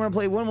 All right, I'm gonna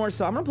play one more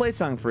song. I'm gonna play a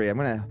song for you.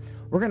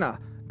 We're gonna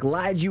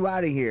glide you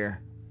out of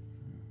here.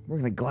 We're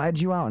gonna glide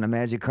you out on a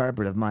magic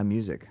carpet of my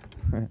music.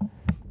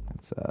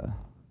 That's a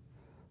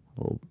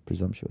little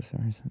presumptuous.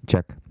 Sorry.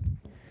 Check.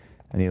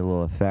 I need a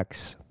little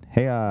effects.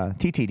 Hey,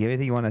 TT, do you have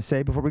anything you want to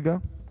say before we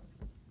go?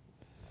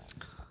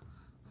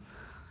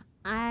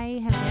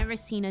 I have never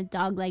seen a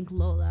dog like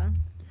Lola.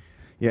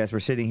 Yes,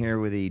 we're sitting here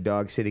with a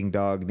dog-sitting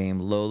dog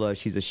named Lola.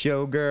 She's a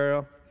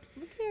showgirl.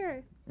 Look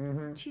here.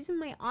 Mm-hmm. She's in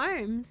my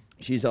arms.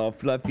 She's all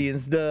fluffy and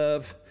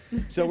stuff.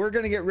 So we're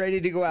going to get ready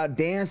to go out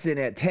dancing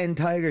at 10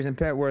 Tigers in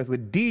Petworth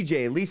with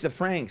DJ Lisa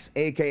Franks,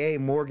 a.k.a.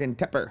 Morgan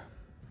Tepper.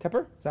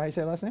 Tepper? Is that how you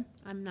say her last name?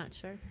 I'm not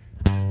sure.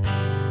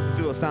 Let's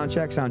do a little sound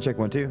check. Sound check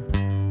 1, 2.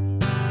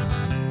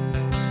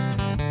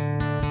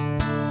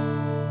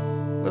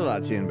 A little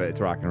out of tune, but it's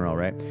rock and roll,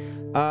 right?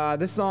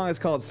 This song is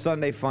called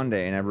Sunday Fun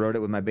Day, and I wrote it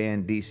with my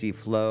band DC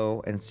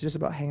Flow, and it's just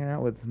about hanging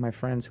out with my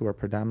friends who are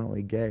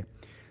predominantly gay.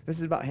 This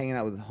is about hanging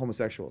out with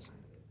homosexuals,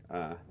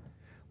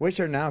 which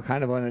are now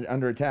kind of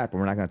under attack, but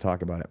we're not going to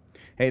talk about it.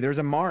 Hey, there's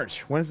a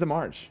march. When's the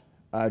march?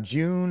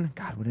 June,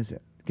 God, what is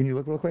it? Can you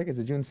look real quick? Is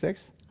it June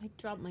 6th? I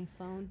dropped my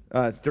phone.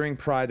 It's during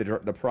Pride,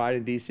 the Pride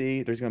in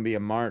DC. There's going to be a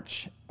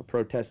march, a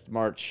protest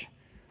march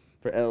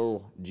for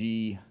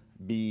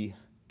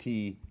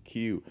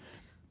LGBTQ.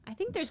 I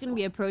think there's going to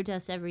be a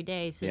protest every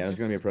day. So Yeah, there's just...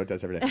 going to be a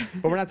protest every day.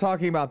 But we're not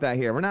talking about that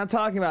here. We're not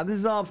talking about, this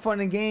is all fun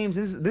and games.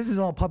 This is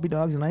all puppy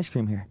dogs and ice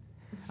cream here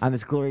on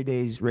this Glory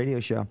Days radio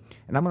show.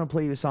 And I'm going to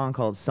play you a song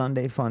called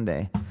Sunday Fun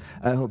Day.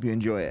 I hope you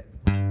enjoy it.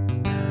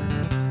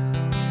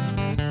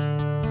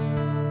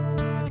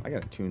 I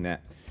got to tune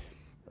that.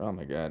 Oh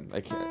my God. I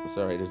can't.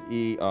 Sorry, there's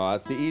E. Oh,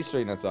 that's the E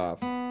string that's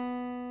off. Got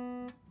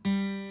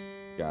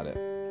it.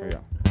 Here we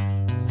go.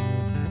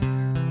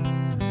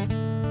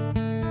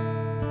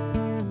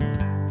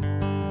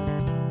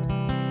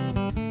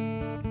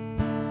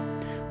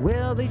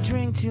 Well, they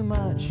drink too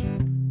much,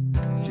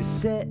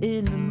 just set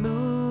in the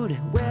mood.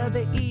 Well,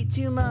 they eat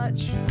too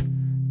much,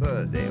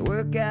 but they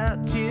work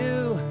out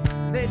too.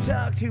 They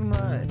talk too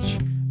much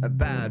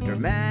about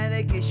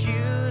dramatic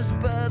issues,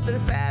 but they're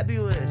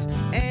fabulous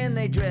and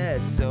they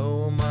dress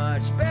so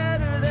much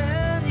better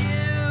than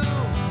you.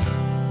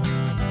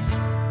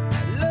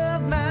 I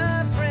love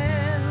my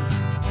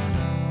friends.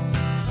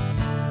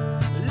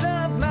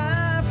 Love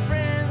my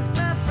friends,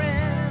 my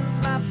friends,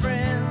 my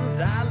friends.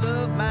 I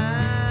love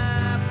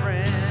my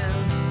friends.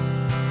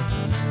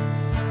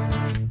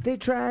 They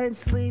try and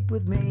sleep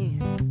with me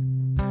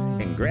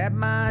and grab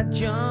my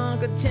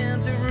junk,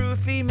 attempt to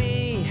roofie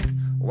me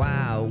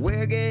while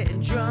we're getting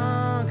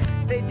drunk.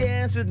 They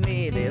dance with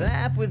me, they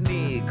laugh with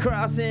me,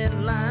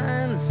 crossing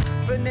lines,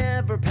 but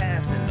never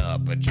passing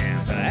up a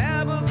chance to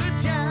have a good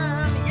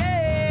time.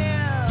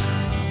 Yeah,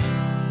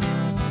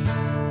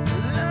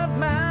 love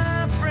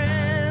my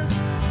friends.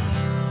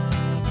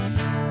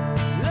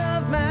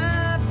 Love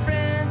my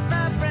friends,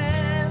 my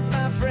friends,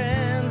 my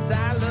friends.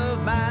 I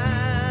love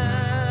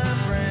my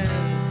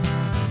friends.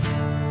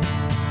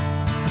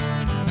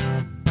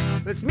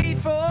 Let's meet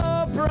for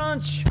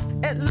brunch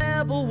at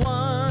Level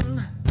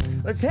 1.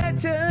 Let's head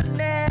to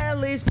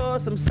Nellie's for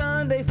some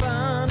Sunday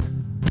fun.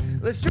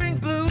 Let's drink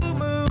Blue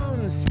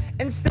Moons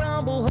and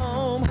stumble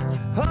home.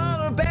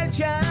 Order bed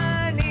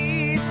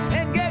Chinese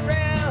and get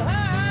real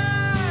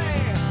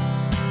high.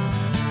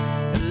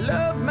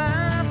 Love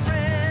my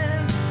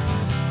friends.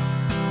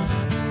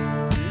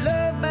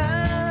 Love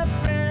my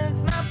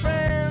friends, my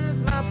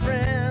friends, my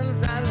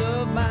friends. I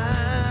love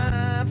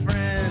my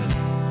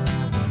friends.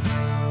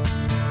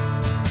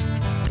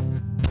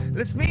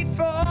 Let's meet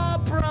for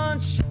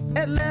brunch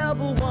at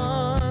Level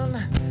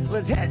 1.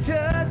 Let's head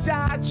to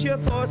Dacha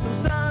for some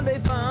Sunday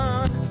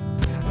fun.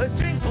 Let's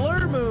drink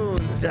Blue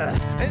Moons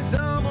and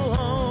stumble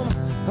home.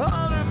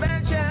 Order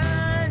back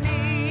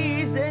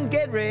Chinese and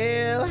get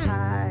real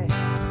high.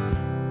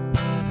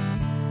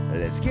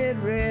 Let's get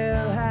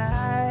real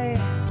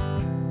high.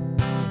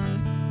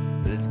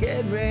 Let's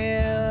get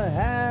real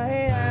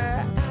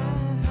high.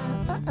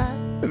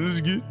 Let's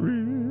get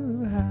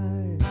real high.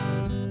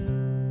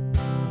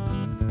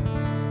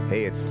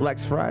 Hey, it's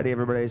Flex Friday,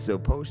 everybody, so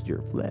post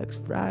your Flex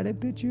Friday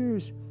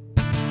pictures.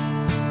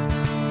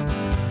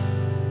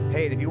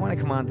 Hey, and if you want to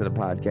come on to the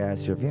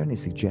podcast, or if you have any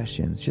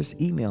suggestions,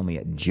 just email me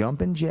at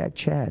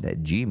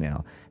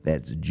jumpinjackchad@gmail.com.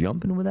 That's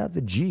jumping without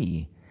the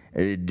G.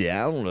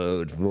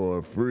 Download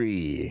for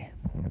free.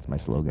 That's my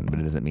slogan, but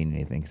it doesn't mean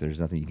anything because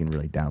there's nothing you can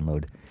really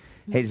download.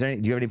 Hey, do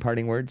you have any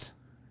parting words?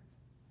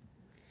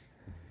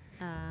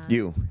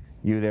 You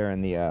there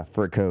in the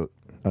fur coat.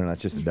 Oh, no,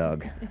 that's just a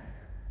dog.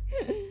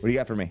 What do you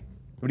got for me?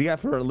 What do you got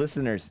for our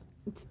listeners?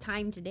 It's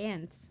time to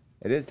dance.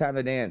 It is time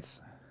to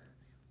dance.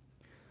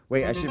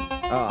 Wait, I should.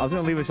 I was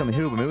gonna leave with some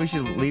Who, but maybe we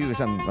should leave with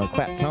some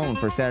Claptone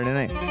for Saturday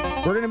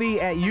night. We're gonna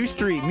be at U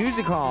Street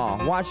Music Hall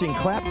watching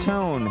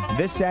Claptone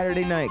this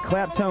Saturday night.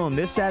 Claptone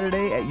this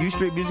Saturday at U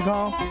Street Music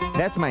Hall.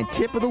 That's my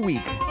tip of the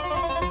week.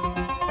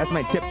 That's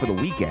my tip for the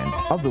weekend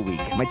of the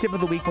week. My tip of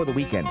the week for the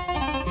weekend.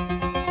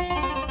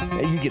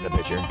 You get the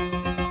picture.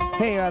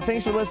 Hey,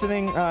 thanks for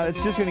listening.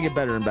 It's just gonna get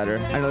better and better.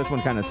 I know this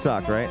one kind of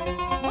sucked, right?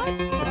 What?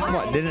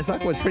 What? Didn't it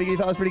suck? Was it pretty good? You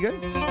thought it was pretty good?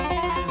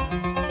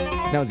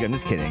 That was good. I'm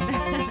just kidding.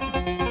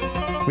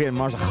 We had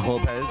Marcia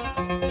Lopez.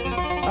 All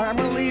right, I'm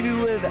going to leave you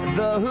with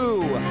The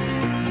Who.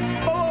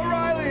 Bubba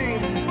O'Reilly.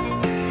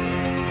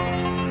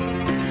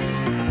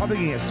 I'm probably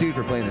going to get sued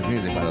for playing this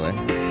music, by the way.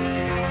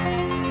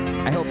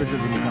 I hope this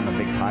doesn't become a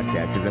big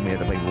podcast because then we have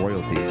to pay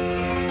royalties.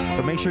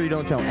 So make sure you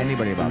don't tell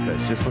anybody about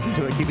this. Just listen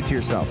to it. Keep it to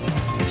yourself.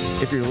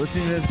 If you're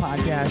listening to this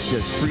podcast,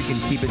 just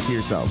freaking keep it to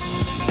yourself.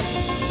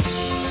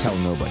 Tell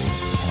nobody.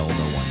 Tell no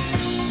one.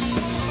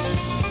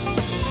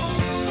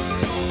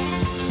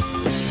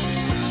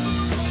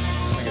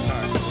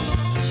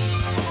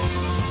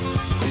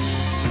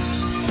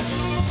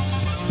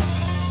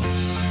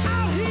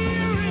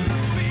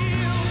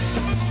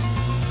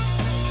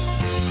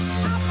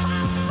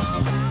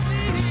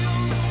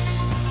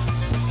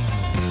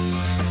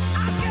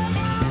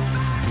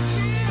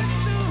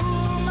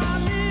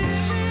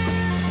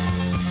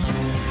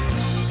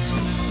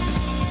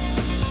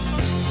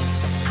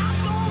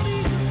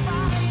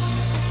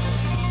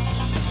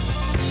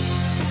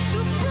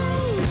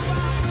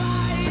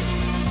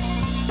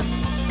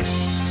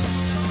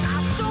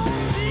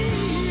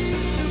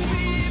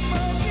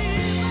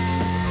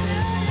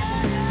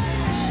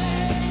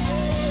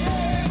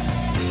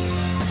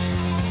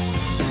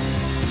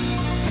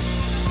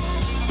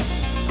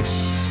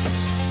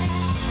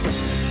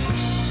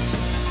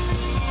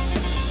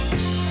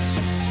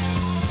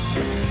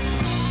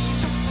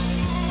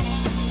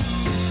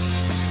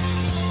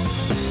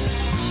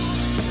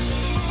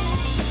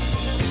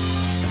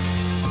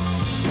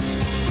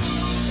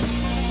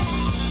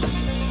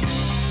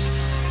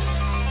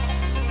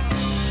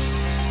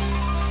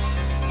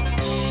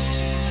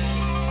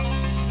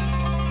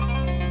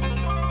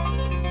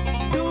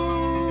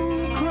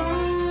 Don't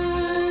cry,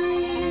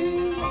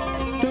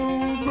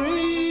 don't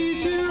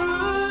raise your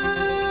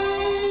eye.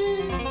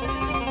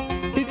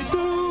 It's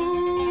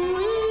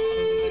only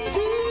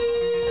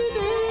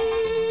teenage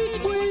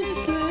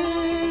wasteland.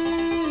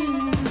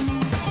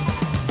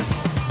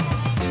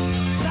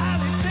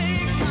 Sally,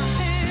 take my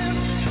hand.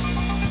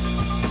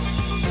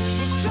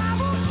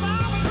 Travel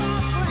south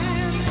across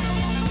land.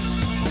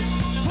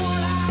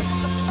 Pull out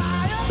the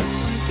fire,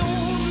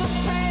 don't look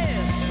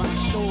past my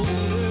shoulder.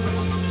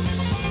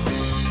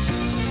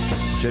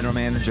 General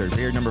Manager,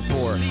 beer number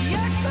 4. The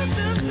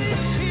Exodus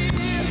is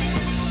here.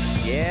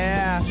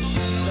 Yeah.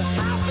 The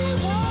happy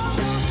ones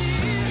are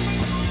here.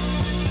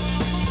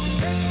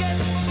 Let's get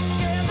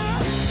together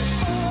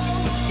before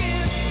we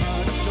get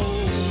much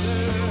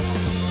older.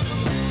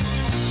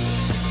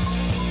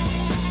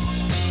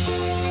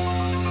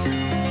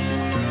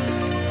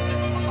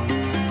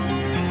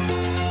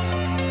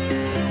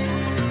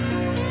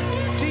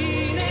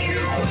 Teenage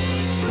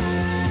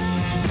wasteland.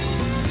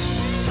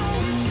 It's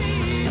only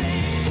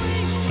teenage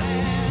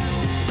wasteland.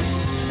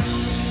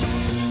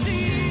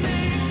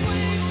 Teenage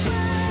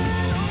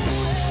wasteland.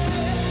 Oh,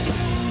 yeah.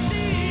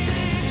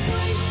 Teenage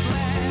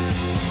wasteland.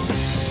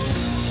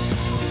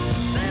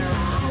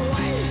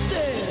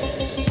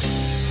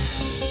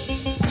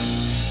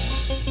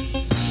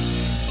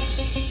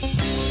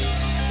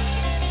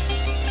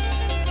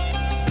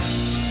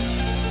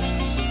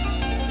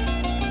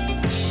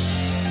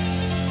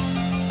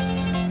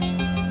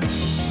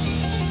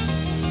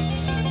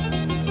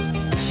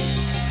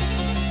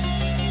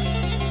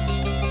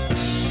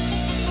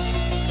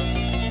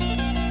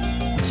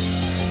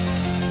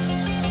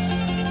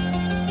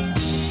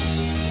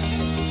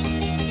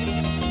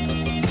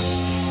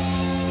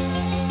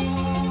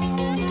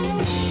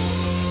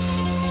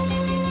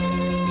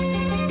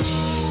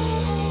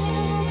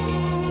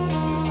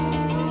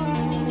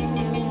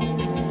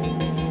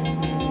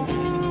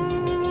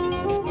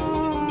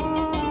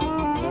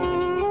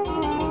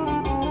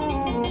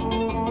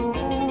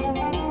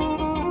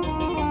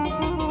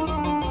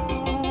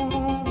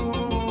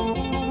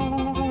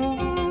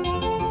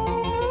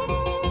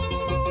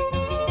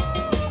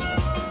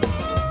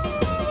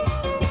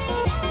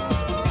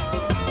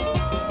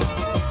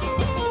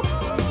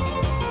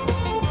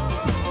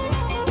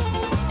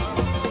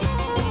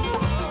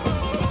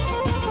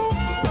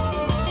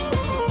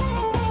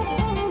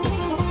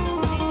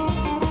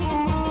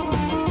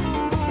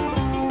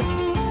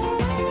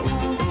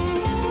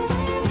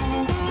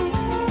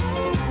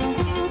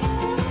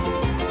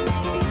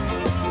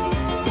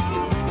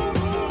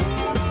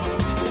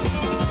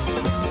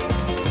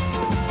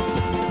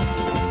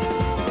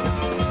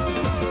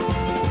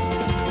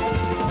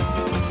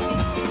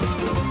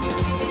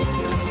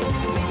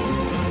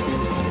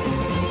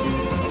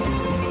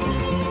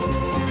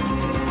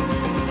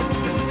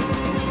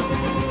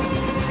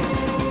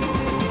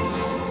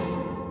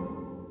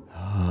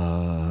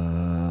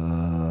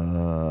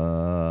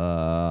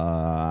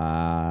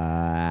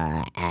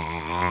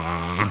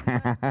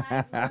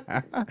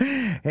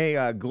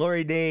 Hey,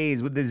 Glory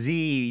Days with the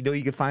Z. You know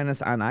you can find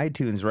us on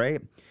iTunes,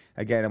 right?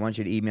 Again, I want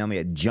you to email me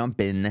at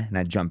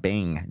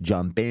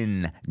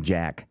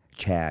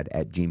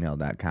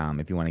jumpinjackchad@gmail.com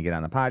if you want to get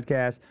on the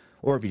podcast,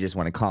 or if you just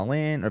want to call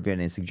in, or if you have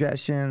any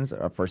suggestions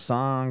for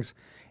songs.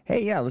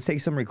 Hey, yeah, let's take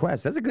some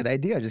requests. That's a good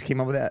idea. I just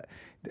came up with that.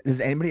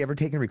 Has anybody ever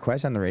taken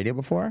requests on the radio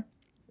before?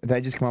 Did I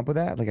just come up with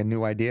that? Like a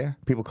new idea?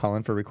 People call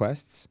in for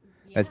requests?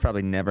 That's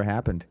probably never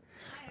happened.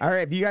 All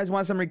right, if you guys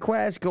want some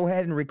requests, go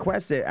ahead and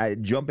request it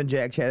at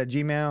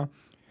jumpinjackchad@gmail.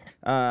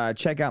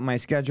 Check out my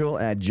schedule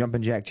at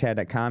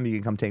jumpinjackchad.com. You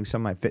can come take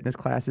some of my fitness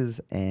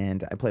classes,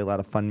 and I play a lot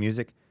of fun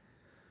music.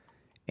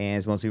 And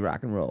it's mostly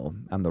rock and roll.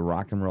 I'm the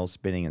rock and roll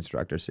spinning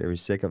instructor. So if you're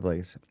sick of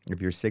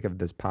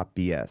this pop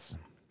BS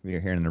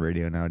you're hearing on the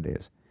radio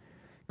nowadays,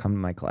 come to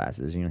my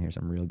classes. You'll hear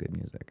some real good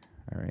music.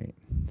 All right,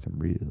 some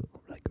real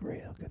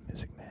good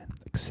music, man.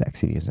 Like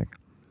sexy music.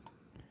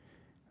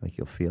 Like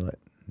you'll feel it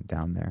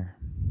down there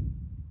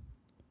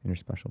in your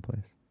special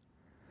place.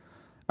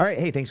 All right,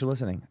 hey, thanks for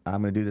listening.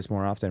 I'm going to do this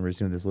more often. We're just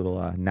doing this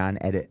little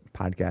non-edit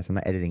podcast. I'm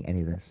not editing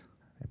any of this.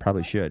 I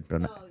probably should, but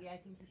I'm not. Oh, yeah, I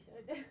think you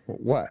should.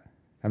 What?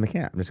 I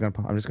can't. I'm just gonna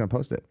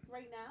post it.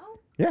 Right now?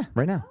 Yeah,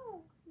 right now.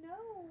 No.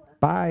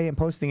 Bye. I'm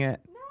posting it.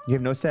 You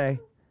have no say.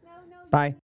 No. Bye.